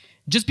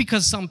 Just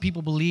because some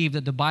people believe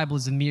that the Bible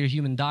is a mere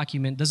human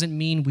document doesn't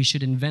mean we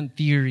should invent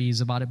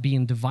theories about it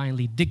being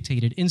divinely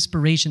dictated.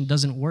 Inspiration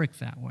doesn't work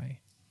that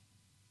way.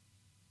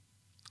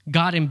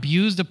 God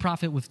imbues the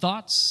prophet with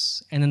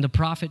thoughts, and then the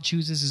prophet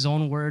chooses his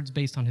own words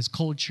based on his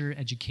culture,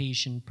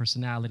 education,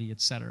 personality,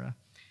 etc.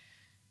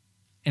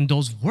 And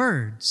those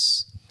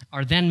words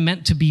are then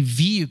meant to be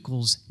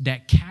vehicles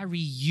that carry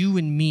you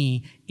and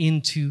me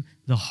into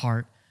the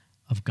heart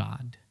of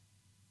God.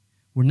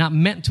 We're not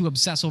meant to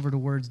obsess over the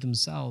words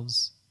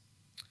themselves,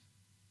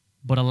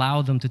 but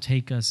allow them to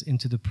take us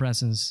into the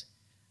presence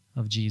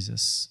of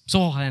Jesus.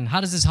 So, and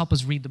how does this help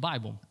us read the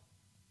Bible?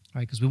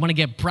 right? Because we want to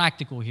get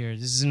practical here.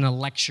 This isn't a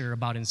lecture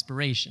about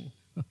inspiration.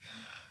 I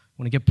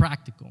want to get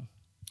practical.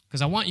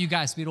 Because I want you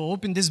guys to be able to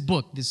open this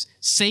book, this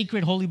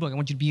sacred, holy book. I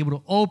want you to be able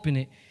to open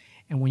it,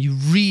 and when you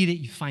read it,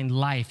 you find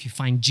life, you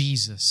find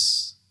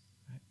Jesus.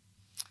 Right?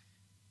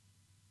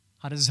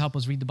 How does this help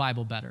us read the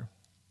Bible better?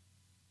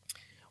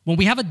 When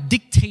we have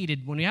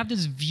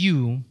this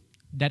view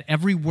that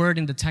every word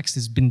in the text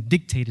has been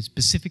dictated,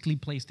 specifically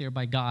placed there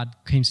by God,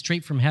 came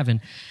straight from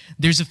heaven,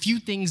 there's a few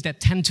things that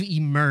tend to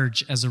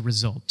emerge as a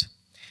result.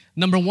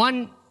 Number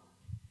one,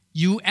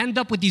 you end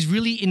up with these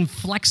really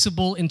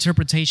inflexible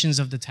interpretations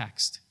of the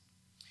text.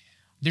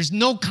 There's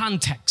no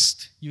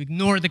context. You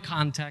ignore the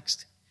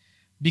context,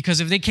 because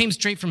if they came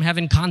straight from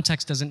heaven,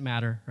 context doesn't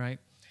matter, right?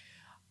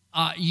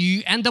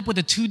 You end up with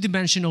a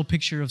two-dimensional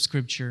picture of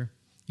Scripture.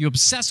 You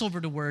obsess over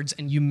the words,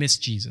 and you miss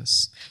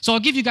Jesus. So I'll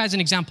give you guys an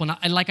example.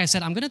 And like I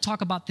said, I'm going to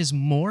talk about this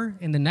more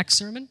in the next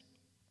sermon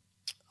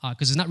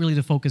because it's not really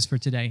the focus for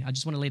today. I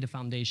just want to lay the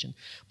foundation.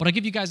 But I'll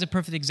give you guys a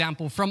perfect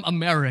example from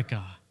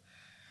America,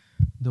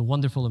 the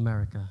wonderful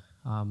America.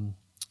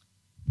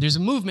 There's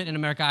a movement in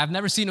America. I've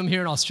never seen them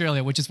here in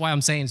Australia, which is why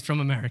I'm saying it's from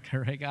America,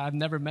 right? I've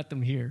never met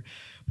them here.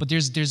 But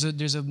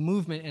there's a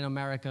movement in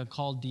America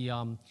called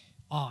the,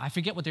 I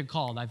forget what they're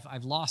called.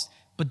 I've lost.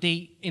 But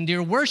in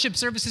their worship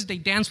services, they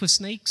dance with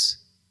snakes.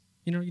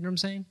 You know what I'm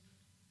saying?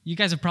 You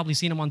guys have probably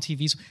seen them on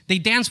TV. So they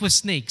dance with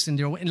snakes,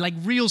 and like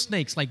real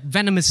snakes, like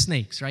venomous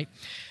snakes, right?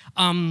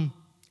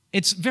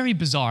 It's very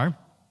bizarre.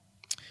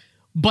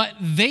 But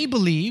they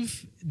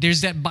believe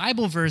there's that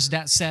Bible verse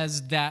that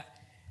says that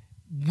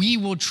we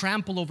will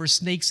trample over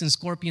snakes and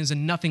scorpions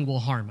and nothing will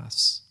harm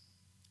us,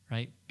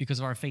 right? Because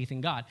of our faith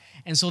in God.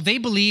 And so they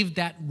believe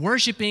that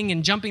worshiping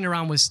and jumping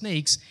around with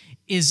snakes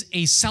is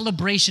a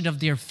celebration of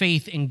their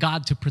faith in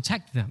God to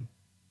protect them.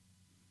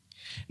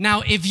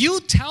 Now, if you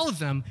tell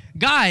them,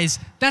 guys,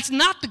 that's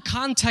not the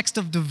context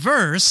of the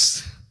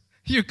verse,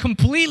 you're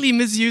completely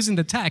misusing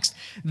the text,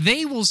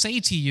 they will say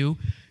to you,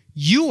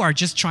 you are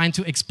just trying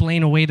to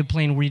explain away the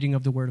plain reading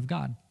of the Word of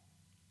God.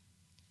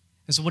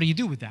 And so what do you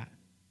do with that?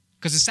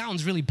 Because it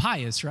sounds really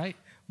pious, right?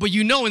 But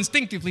you know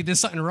instinctively there's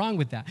something wrong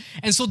with that.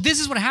 And so this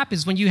is what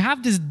happens. When you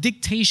have this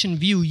dictation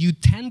view, you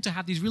tend to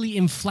have these really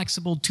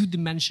inflexible,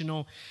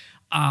 two-dimensional,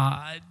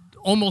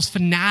 almost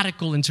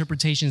fanatical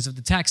interpretations of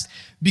the text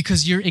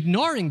because you're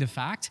ignoring the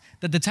fact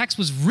that the text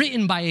was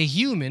written by a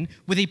human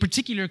with a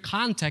particular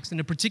context in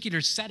a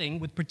particular setting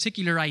with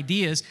particular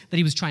ideas that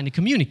he was trying to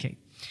communicate.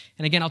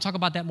 And again, I'll talk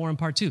about that more in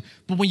part 2.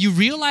 But when you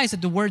realize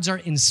that the words are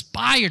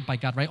inspired by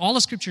God, right? All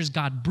of Scripture is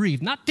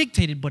God-breathed, not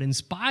dictated, but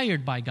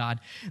inspired by God,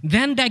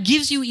 then that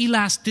gives you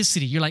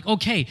elasticity. You're like,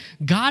 okay,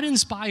 God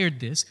inspired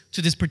this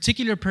to this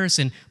particular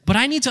person, but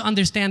I need to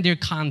understand their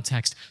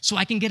context so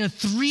I can get a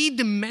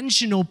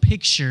three-dimensional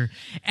picture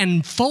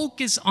and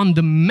focus on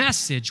the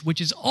message,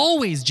 which is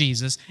always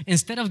Jesus,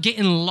 instead of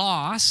getting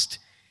lost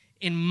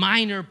in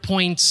minor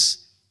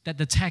points that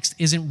the text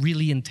isn't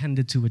really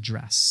intended to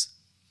address.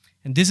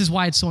 And this is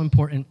why it's so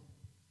important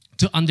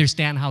to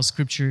understand how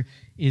Scripture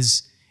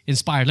is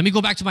inspired. Let me go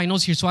back to my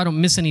notes here so I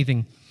don't miss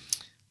anything.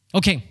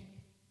 Okay,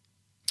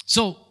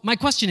 so my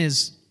question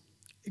is,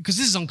 because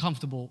this is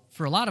uncomfortable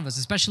for a lot of us,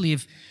 especially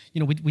if,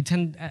 we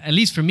tend, at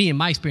least for me in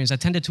my experience, I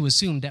tended to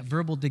assume that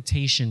verbal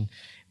dictation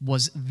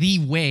was the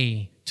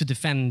way to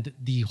defend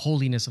the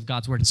holiness of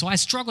God's Word. And so I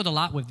struggled a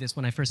lot with this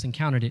when I first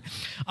encountered it.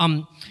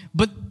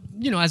 But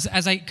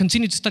as I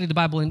continued to study the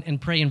Bible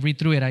and pray and read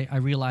through it, I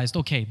realized,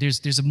 okay,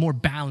 there's a more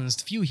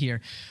balanced view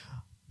here.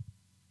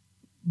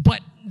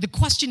 But the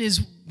question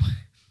is,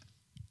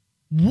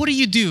 what do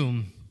you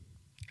do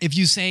if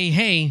you say,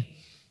 hey,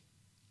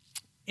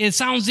 it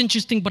sounds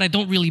interesting, but I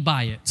don't really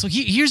buy it? So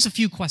here's a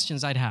few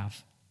questions I'd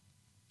have.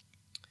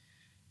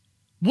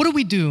 What do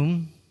we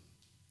do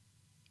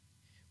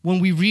when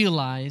we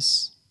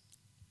realize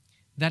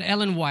that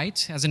Ellen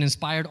White, as an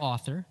inspired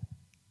author,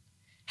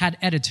 had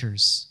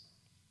editors,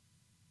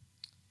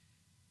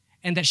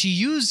 and that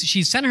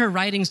she sent her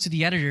writings to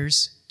the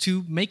editors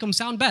to make them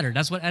sound better?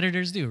 That's what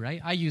editors do, right?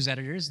 I use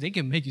editors. They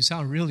can make you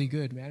sound really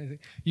good, man.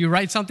 You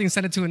write something,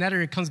 send it to an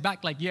editor, it comes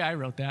back like, yeah, I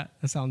wrote that.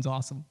 That sounds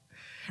awesome.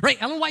 Right?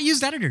 Ellen White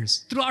used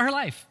editors throughout her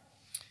life.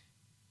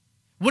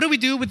 What do we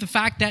do with the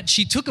fact that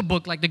she took a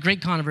book like The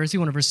Great Controversy,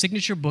 one of her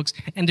signature books,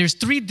 and there's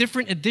 3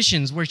 different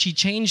editions where she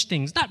changed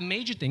things, not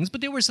major things, but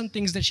there were some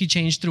things that she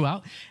changed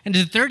throughout. And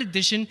the 3rd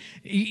edition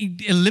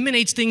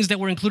eliminates things that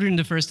were included in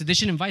the 1st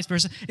edition and vice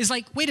versa. It's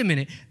like, wait a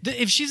minute,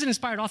 if she's an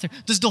inspired author,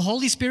 does the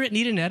Holy Spirit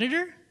need an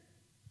editor?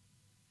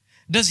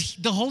 Does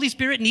the Holy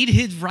Spirit need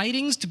his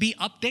writings to be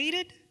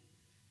updated?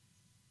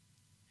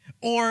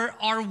 Or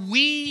are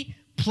we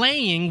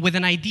playing with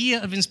an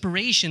idea of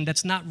inspiration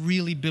that's not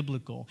really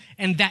biblical,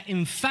 and that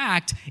in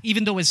fact,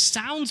 even though it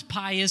sounds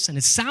pious and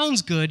it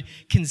sounds good,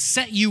 can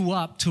set you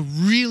up to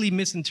really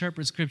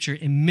misinterpret Scripture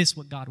and miss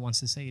what God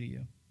wants to say to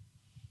you?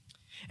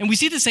 And we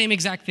see the same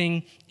exact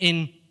thing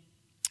in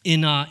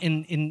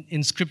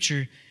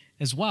Scripture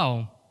as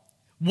well.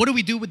 What do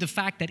we do with the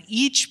fact that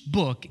each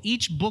book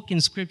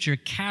in Scripture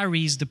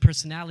carries the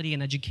personality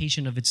and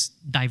education of its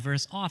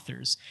diverse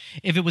authors?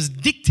 If it was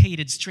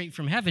dictated straight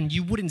from heaven,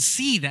 you wouldn't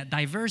see that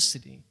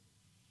diversity.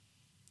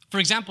 For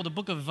example, the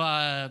book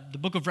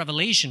of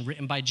Revelation,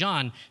 written by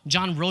John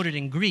wrote it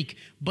in Greek,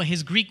 but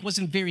his Greek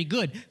wasn't very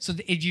good. So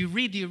if you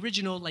read the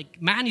original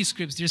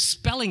manuscripts, there's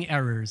spelling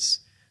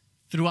errors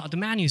throughout the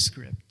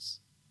manuscripts,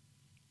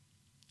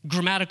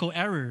 grammatical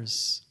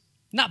errors.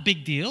 Not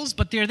big deals,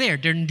 but they're there.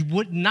 They're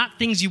not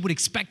things you would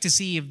expect to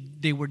see if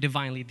they were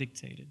divinely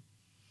dictated.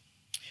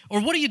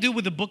 Or what do you do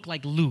with a book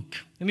like Luke?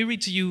 Let me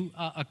read to you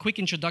a quick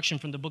introduction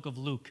from the book of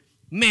Luke.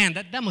 Man,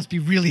 that must be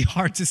really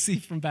hard to see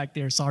from back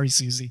there. Sorry,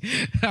 Susie.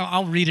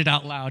 I'll read it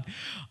out loud.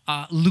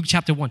 Luke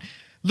chapter 1.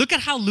 Look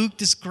at how Luke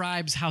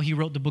describes how he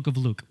wrote the book of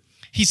Luke.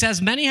 He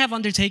says, many have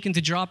undertaken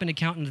to draw up an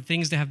account of the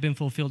things that have been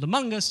fulfilled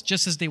among us,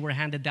 just as they were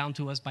handed down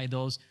to us by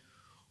those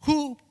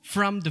who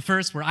from the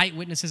first were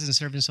eyewitnesses and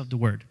servants of the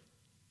word.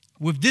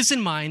 With this in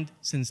mind,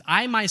 since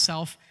I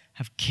myself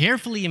have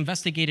carefully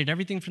investigated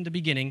everything from the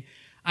beginning,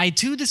 I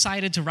too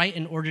decided to write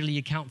an orderly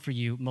account for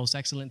you, most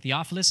excellent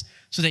Theophilus,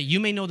 so that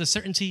you may know the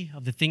certainty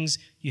of the things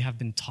you have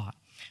been taught.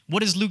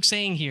 What is Luke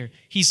saying here?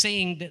 He's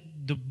saying that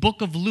the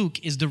book of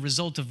Luke is the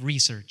result of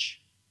research.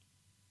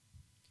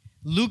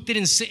 Luke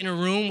didn't sit in a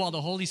room while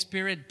the Holy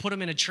Spirit put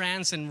him in a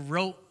trance and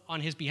wrote on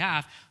his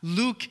behalf.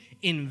 Luke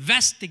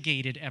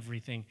investigated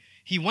everything.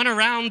 He went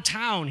around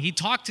town. He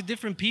talked to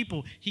different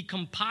people. He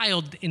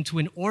compiled into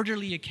an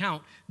orderly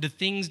account the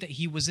things that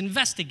he was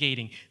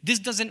investigating. This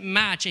doesn't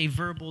match a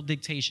verbal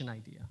dictation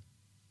idea.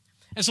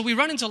 And so we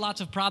run into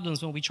lots of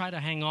problems when we try to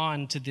hang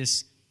on to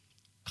this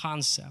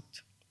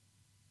concept.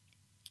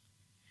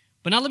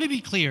 But now let me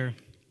be clear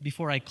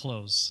before I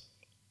close.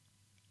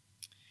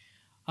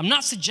 I'm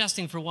not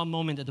suggesting for one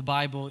moment that the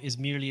Bible is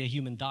merely a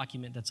human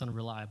document that's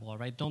unreliable, all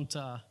right? Don't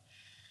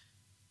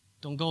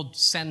go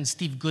send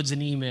Steve Goods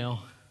an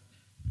email.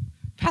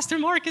 Pastor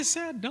Marcus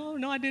said,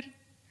 no, I didn't.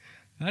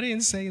 I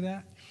didn't say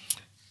that.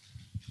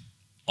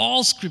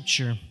 All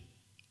Scripture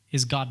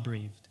is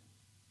God-breathed.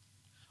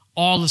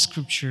 All the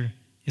Scripture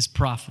is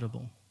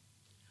profitable.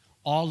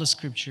 All the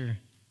Scripture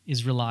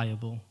is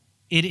reliable.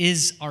 It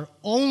is our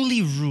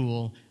only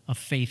rule of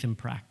faith and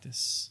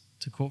practice,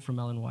 to quote from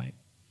Ellen White.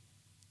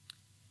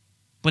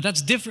 But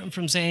that's different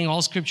from saying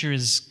all Scripture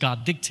is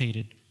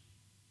God-dictated.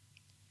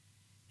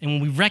 And when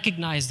we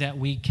recognize that,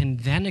 we can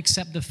then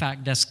accept the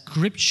fact that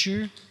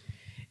Scripture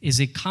is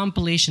a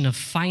compilation of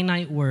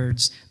finite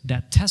words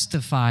that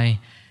testify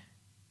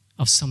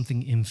of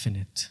something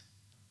infinite.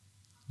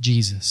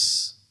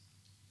 Jesus.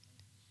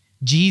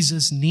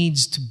 Jesus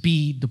needs to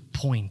be the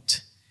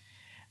point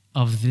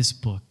of this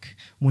book.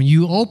 When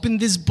you open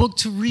this book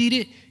to read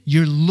it,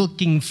 you're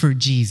looking for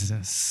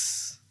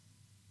Jesus.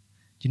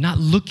 You're not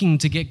looking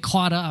to get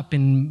caught up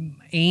in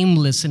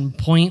aimless and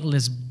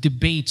pointless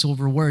debates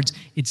over words.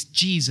 It's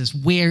Jesus.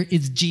 Where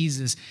is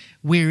Jesus?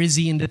 Where is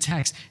he in the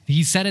text?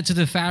 He said it to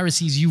the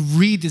Pharisees. You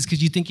read this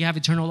because you think you have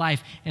eternal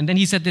life. And then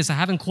he said this. I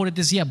haven't quoted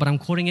this yet, but I'm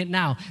quoting it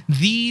now.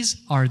 These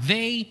are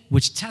they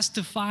which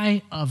testify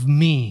of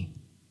me.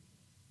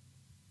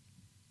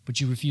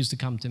 But you refuse to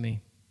come to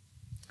me,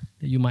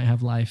 that you might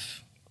have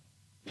life.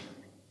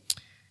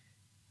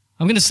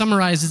 I'm going to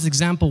summarize this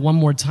example one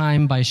more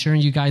time by sharing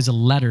you guys a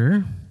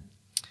letter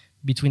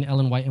between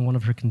Ellen White and one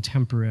of her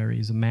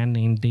contemporaries, a man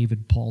named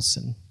David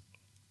Paulson.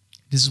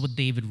 This is what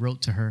David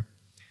wrote to her.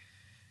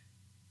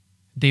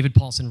 David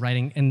Paulson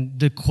writing, and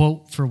the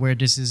quote for where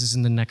this is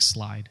in the next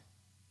slide.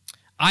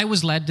 I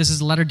was led, this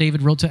is a letter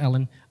David wrote to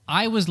Ellen,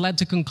 I was led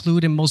to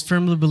conclude and most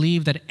firmly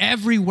believe that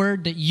every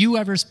word that you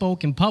ever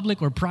spoke in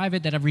public or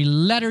private, that every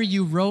letter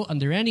you wrote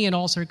under any and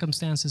all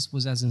circumstances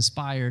was as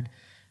inspired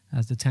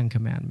as the Ten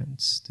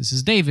Commandments. This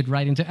is David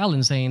writing to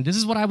Ellen saying, this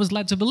is what I was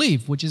led to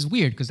believe, which is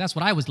weird because that's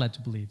what I was led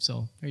to believe.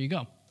 So there you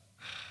go.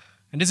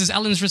 And this is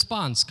Ellen's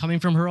response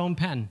coming from her own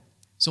pen.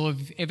 So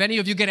if any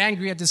of you get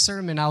angry at this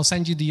sermon, I'll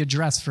send you the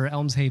address for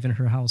Elmshaven,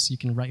 her house. You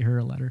can write her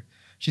a letter.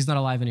 She's not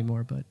alive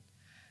anymore, but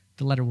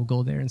the letter will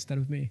go there instead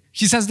of me.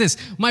 She says this,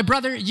 my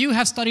brother, you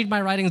have studied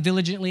my writings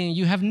diligently, and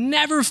you have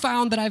never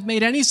found that I've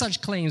made any such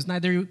claims.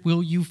 Neither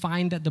will you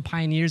find that the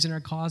pioneers in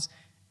our cause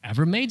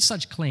ever made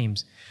such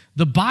claims.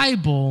 The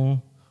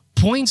Bible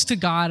points to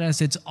God as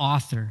its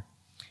author,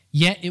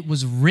 yet it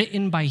was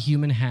written by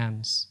human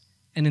hands,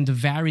 and in the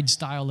varied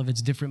style of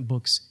its different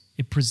books,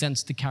 it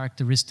presents the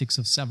characteristics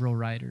of several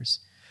writers.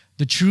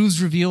 The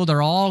truths revealed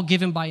are all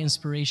given by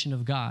inspiration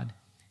of God,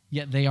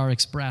 yet they are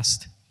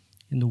expressed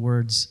in the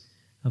words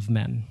of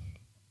men.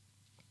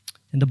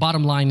 And the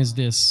bottom line is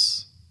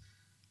this: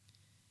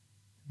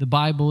 the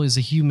Bible is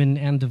a human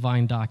and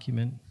divine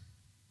document.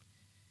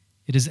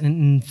 It is an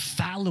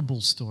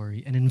infallible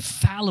story, an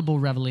infallible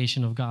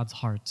revelation of God's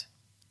heart,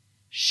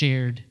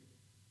 shared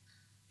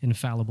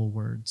infallible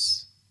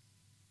words.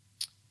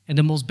 And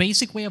the most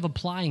basic way of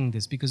applying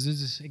this, because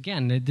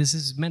this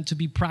is meant to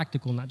be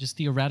practical, not just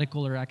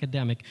theoretical or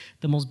academic.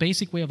 The most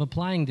basic way of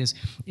applying this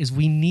is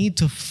we need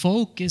to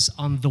focus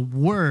on the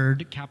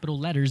Word, capital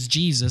letters,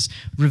 Jesus,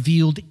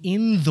 revealed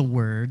in the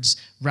words,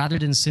 rather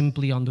than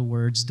simply on the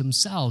words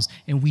themselves.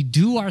 And we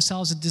do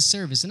ourselves a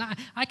disservice. And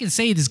I can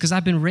say this because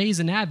I've been raised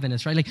an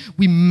Adventist, right? Like,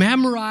 we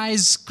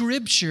memorize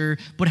Scripture,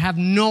 but have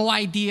no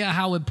idea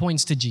how it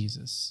points to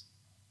Jesus.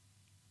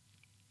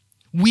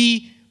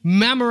 We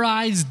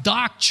memorize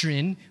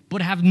doctrine,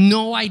 but have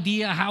no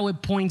idea how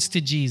it points to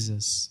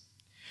Jesus.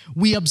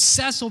 We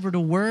obsess over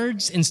the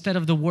words instead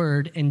of the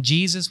Word, and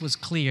Jesus was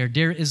clear.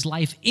 There is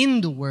life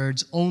in the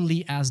words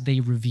only as they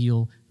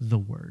reveal the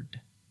Word.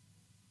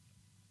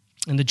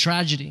 And the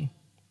tragedy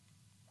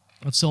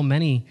of so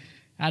many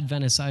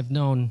Adventists I've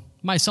known,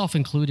 myself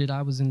included,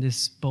 I was in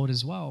this boat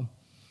as well.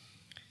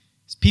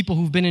 It's people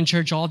who've been in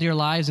church all their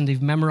lives and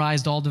they've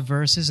memorized all the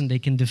verses and they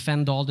can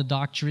defend all the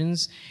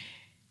doctrines.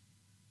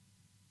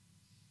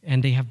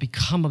 And they have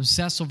become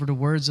obsessed over the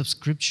words of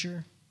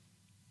Scripture.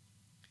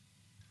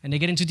 And they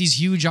get into these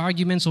huge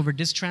arguments over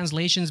this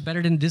translation is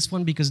better than this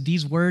one because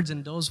these words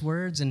and those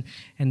words. And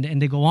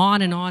they go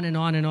on and on and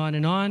on and on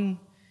and on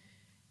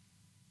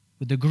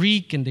with the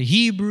Greek and the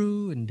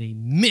Hebrew, and they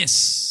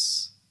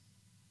miss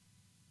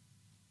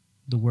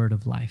the word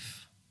of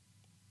life.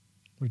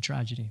 What a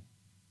tragedy.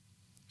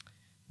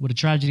 What a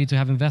tragedy to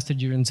have invested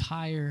your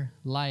entire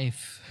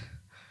life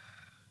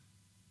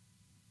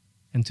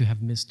and to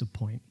have missed the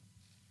point.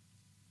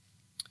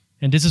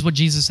 And this is what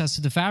Jesus says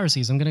to the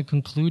Pharisees. I'm going to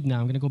conclude now.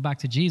 I'm going to go back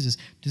to Jesus.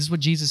 This is what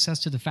Jesus says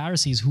to the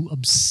Pharisees who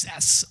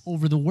obsess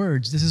over the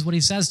words. This is what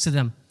he says to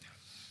them.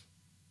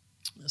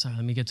 Sorry,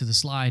 let me get to the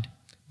slide.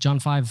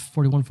 John 5,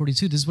 41,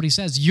 42. This is what he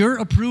says. Your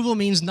approval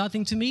means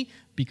nothing to me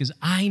because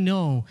I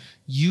know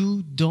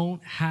you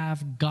don't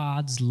have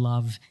God's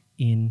love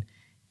in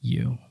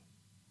you.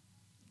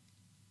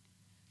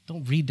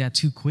 Don't read that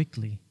too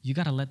quickly. You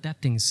got to let that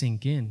thing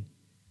sink in.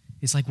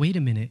 It's like, wait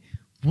a minute.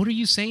 What are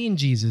you saying,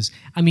 Jesus?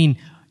 I mean,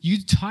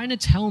 you trying to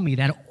tell me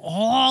that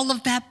all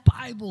of that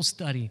Bible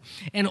study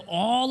and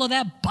all of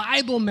that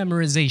Bible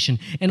memorization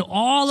and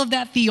all of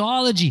that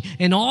theology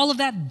and all of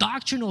that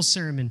doctrinal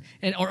sermon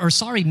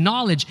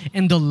knowledge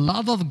and the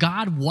love of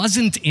God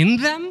wasn't in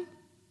them?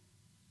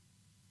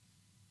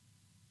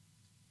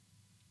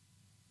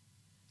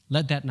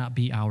 Let that not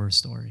be our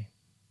story.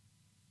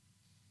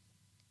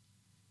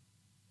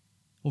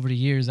 Over the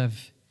years,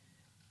 I've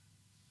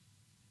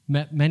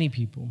met many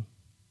people.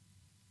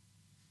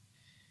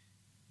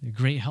 They're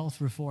great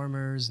health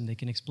reformers, and they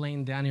can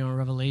explain Daniel and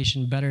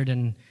Revelation better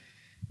than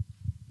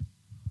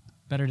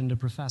the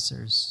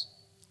professors.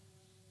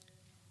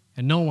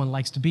 And no one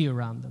likes to be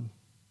around them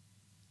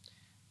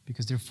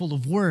because they're full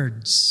of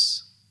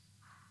words,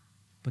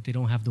 but they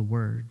don't have the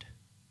word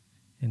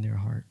in their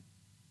heart.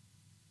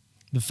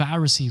 The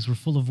Pharisees were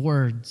full of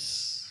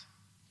words,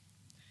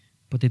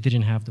 but they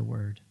didn't have the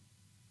word.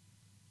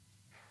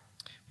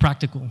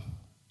 Practical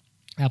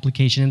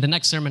application. In the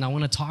next sermon, I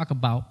want to talk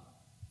about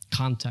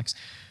context,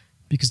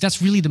 because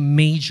that's really the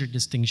major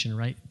distinction,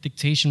 right?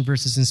 Dictation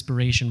versus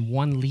inspiration.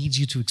 One leads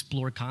you to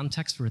explore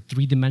context for a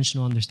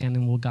three-dimensional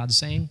understanding of what God's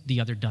saying.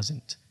 The other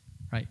doesn't,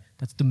 right?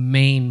 That's the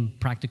main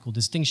practical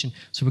distinction.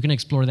 So we're going to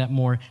explore that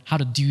more, how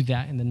to do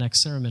that in the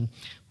next sermon.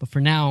 But for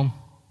now,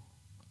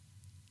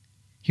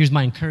 here's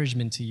my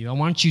encouragement to you. I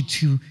want you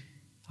to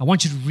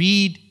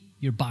read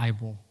your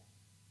Bible.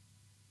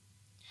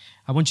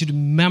 I want you to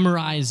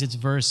memorize its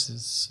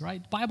verses,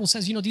 right? The Bible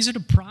says, these are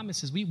the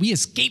promises. We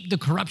escape the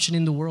corruption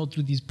in the world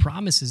through these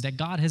promises that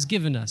God has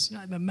given us.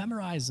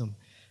 Memorize them.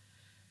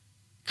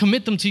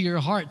 Commit them to your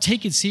heart.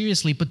 Take it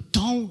seriously, but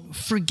don't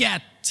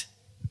forget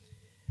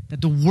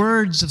that the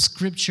words of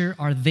Scripture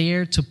are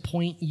there to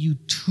point you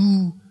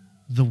to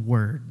the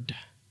Word.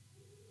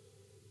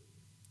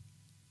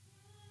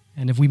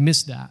 And if we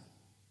miss that,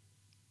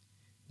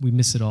 we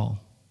miss it all.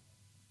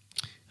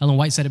 Ellen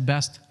White said it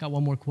best. Got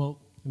one more quote.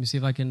 Let me see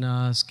if I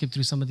can skip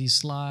through some of these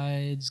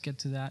slides, get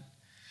to that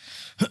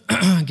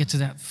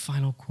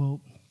final quote.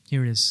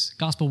 Here it is.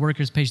 Gospel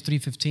Workers, page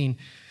 315.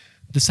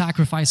 The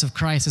sacrifice of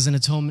Christ as an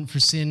atonement for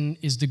sin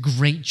is the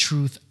great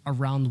truth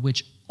around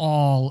which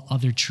all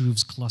other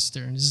truths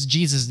cluster. And this is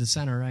Jesus, the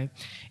center, right?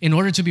 In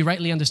order to be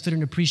rightly understood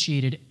and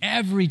appreciated,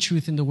 every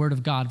truth in the Word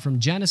of God, from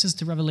Genesis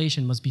to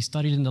Revelation, must be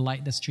studied in the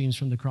light that streams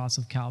from the cross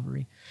of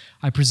Calvary.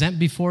 I present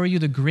before you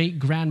the great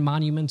grand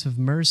monument of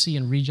mercy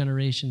and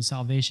regeneration,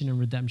 salvation and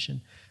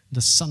redemption,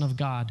 the Son of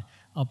God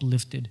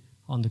uplifted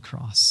on the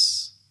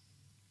cross.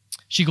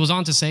 She goes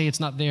on to say, it's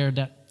not there,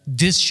 that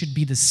this should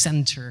be the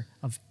center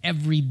of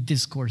every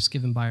discourse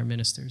given by our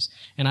ministers.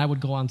 And I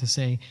would go on to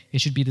say it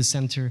should be the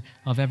center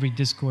of every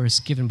discourse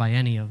given by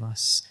any of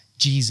us.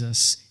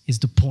 Jesus is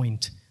the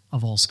point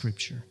of all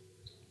Scripture.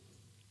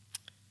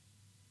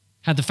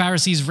 Had the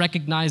Pharisees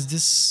recognized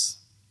this?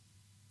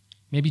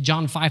 Maybe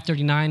John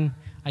 5:39.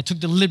 I took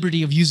the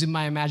liberty of using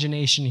my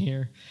imagination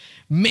here.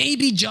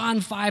 Maybe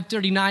John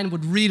 5:39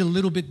 would read a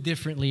little bit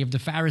differently if the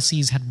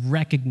Pharisees had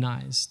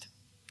recognized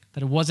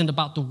That it wasn't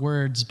about the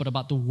words, but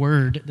about the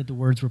word that the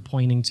words were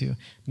pointing to.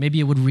 Maybe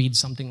it would read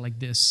something like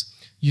this.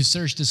 You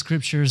search the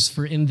scriptures,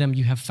 for in them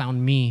you have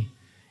found me,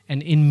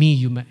 and in me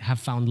you have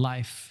found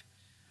life,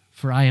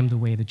 for I am the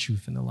way, the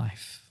truth, and the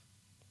life.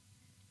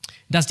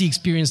 That's the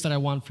experience that I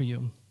want for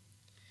you.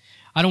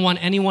 I don't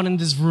want anyone in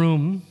this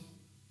room,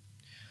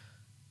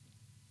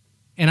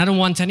 and I don't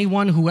want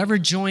anyone, whoever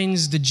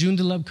joins the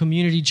Joondalup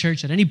Community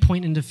Church at any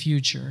point in the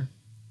future,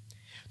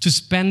 to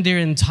spend their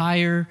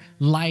entire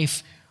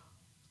life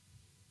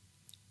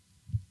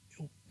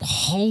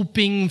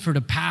hoping for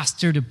the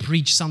pastor to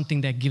preach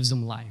something that gives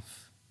them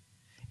life.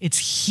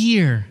 It's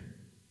here.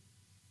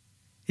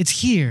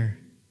 It's here.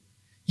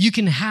 You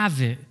can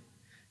have it.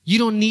 You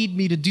don't need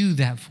me to do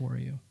that for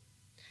you.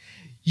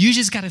 You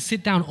just got to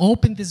sit down,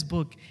 open this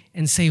book,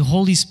 and say,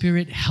 Holy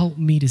Spirit, help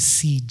me to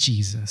see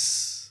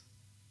Jesus.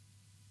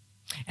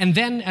 And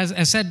then, as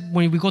I said,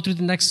 when we go through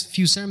the next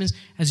few sermons,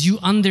 as you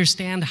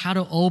understand how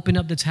to open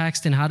up the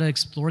text and how to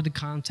explore the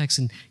context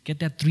and get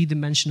that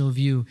three-dimensional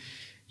view,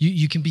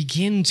 you can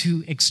begin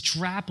to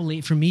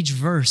extrapolate from each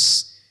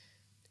verse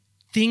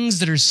things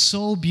that are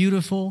so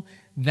beautiful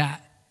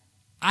that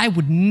I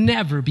would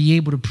never be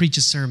able to preach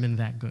a sermon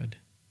that good.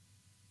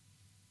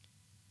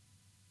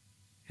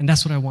 And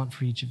that's what I want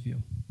for each of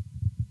you.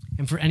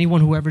 And for anyone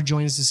who ever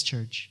joins this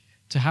church,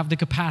 to have the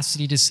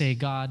capacity to say,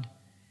 God,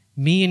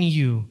 me and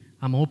you,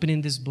 I'm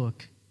opening this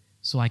book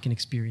so I can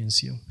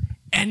experience you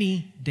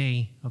any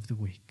day of the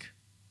week.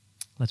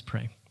 Let's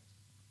pray.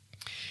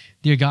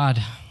 Dear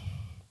God,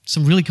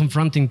 some really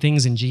confronting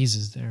things in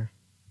Jesus there.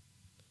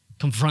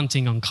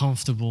 Confronting,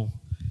 uncomfortable,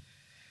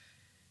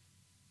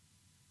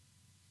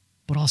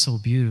 but also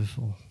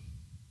beautiful.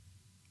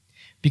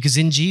 Because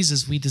in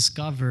Jesus we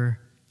discover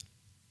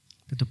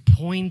that the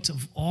point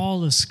of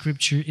all of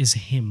Scripture is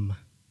Him.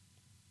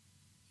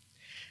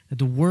 That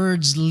the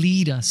words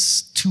lead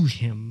us to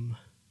Him.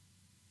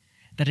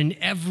 That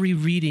in every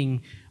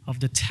reading of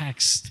the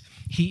text,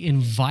 He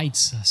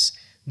invites us.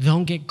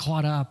 Don't get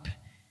caught up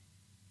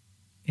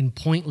in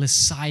pointless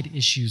side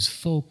issues.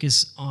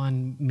 Focus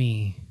on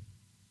me.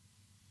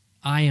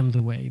 I am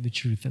the way, the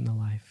truth, and the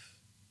life.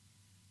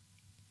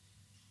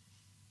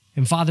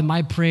 And Father,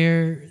 my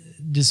prayer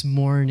this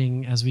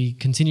morning as we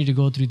continue to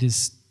go through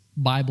this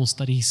Bible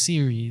study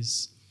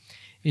series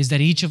is that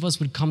each of us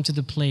would come to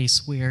the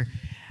place where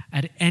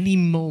at any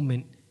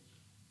moment,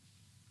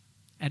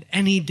 at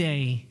any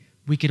day,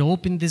 we could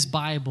open this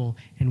Bible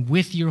and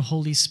with your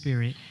Holy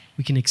Spirit,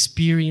 we can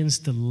experience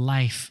the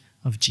life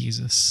of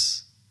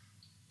Jesus.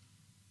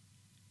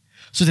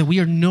 So that we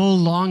are no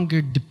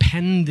longer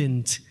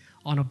dependent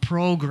on a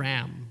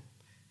program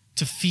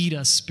to feed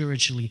us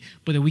spiritually,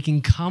 but that we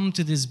can come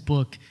to this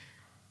book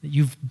that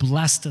you've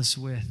blessed us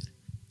with,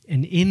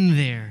 and in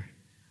there,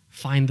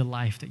 find the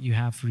life that you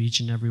have for each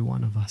and every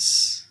one of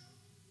us.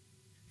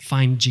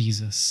 Find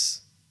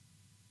Jesus.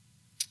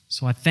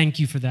 So I thank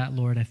you for that,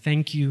 Lord. I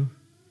thank you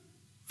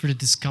for the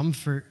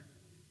discomfort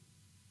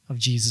of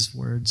Jesus'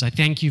 words. I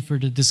thank you for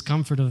the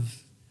discomfort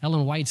of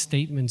Ellen White's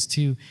statements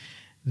too,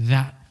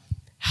 that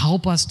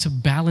help us to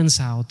balance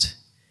out,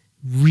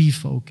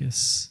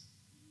 refocus,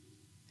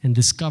 and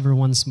discover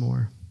once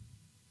more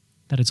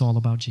that it's all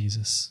about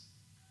Jesus.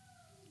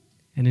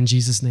 And in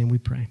Jesus' name we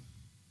pray.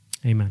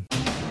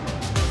 Amen.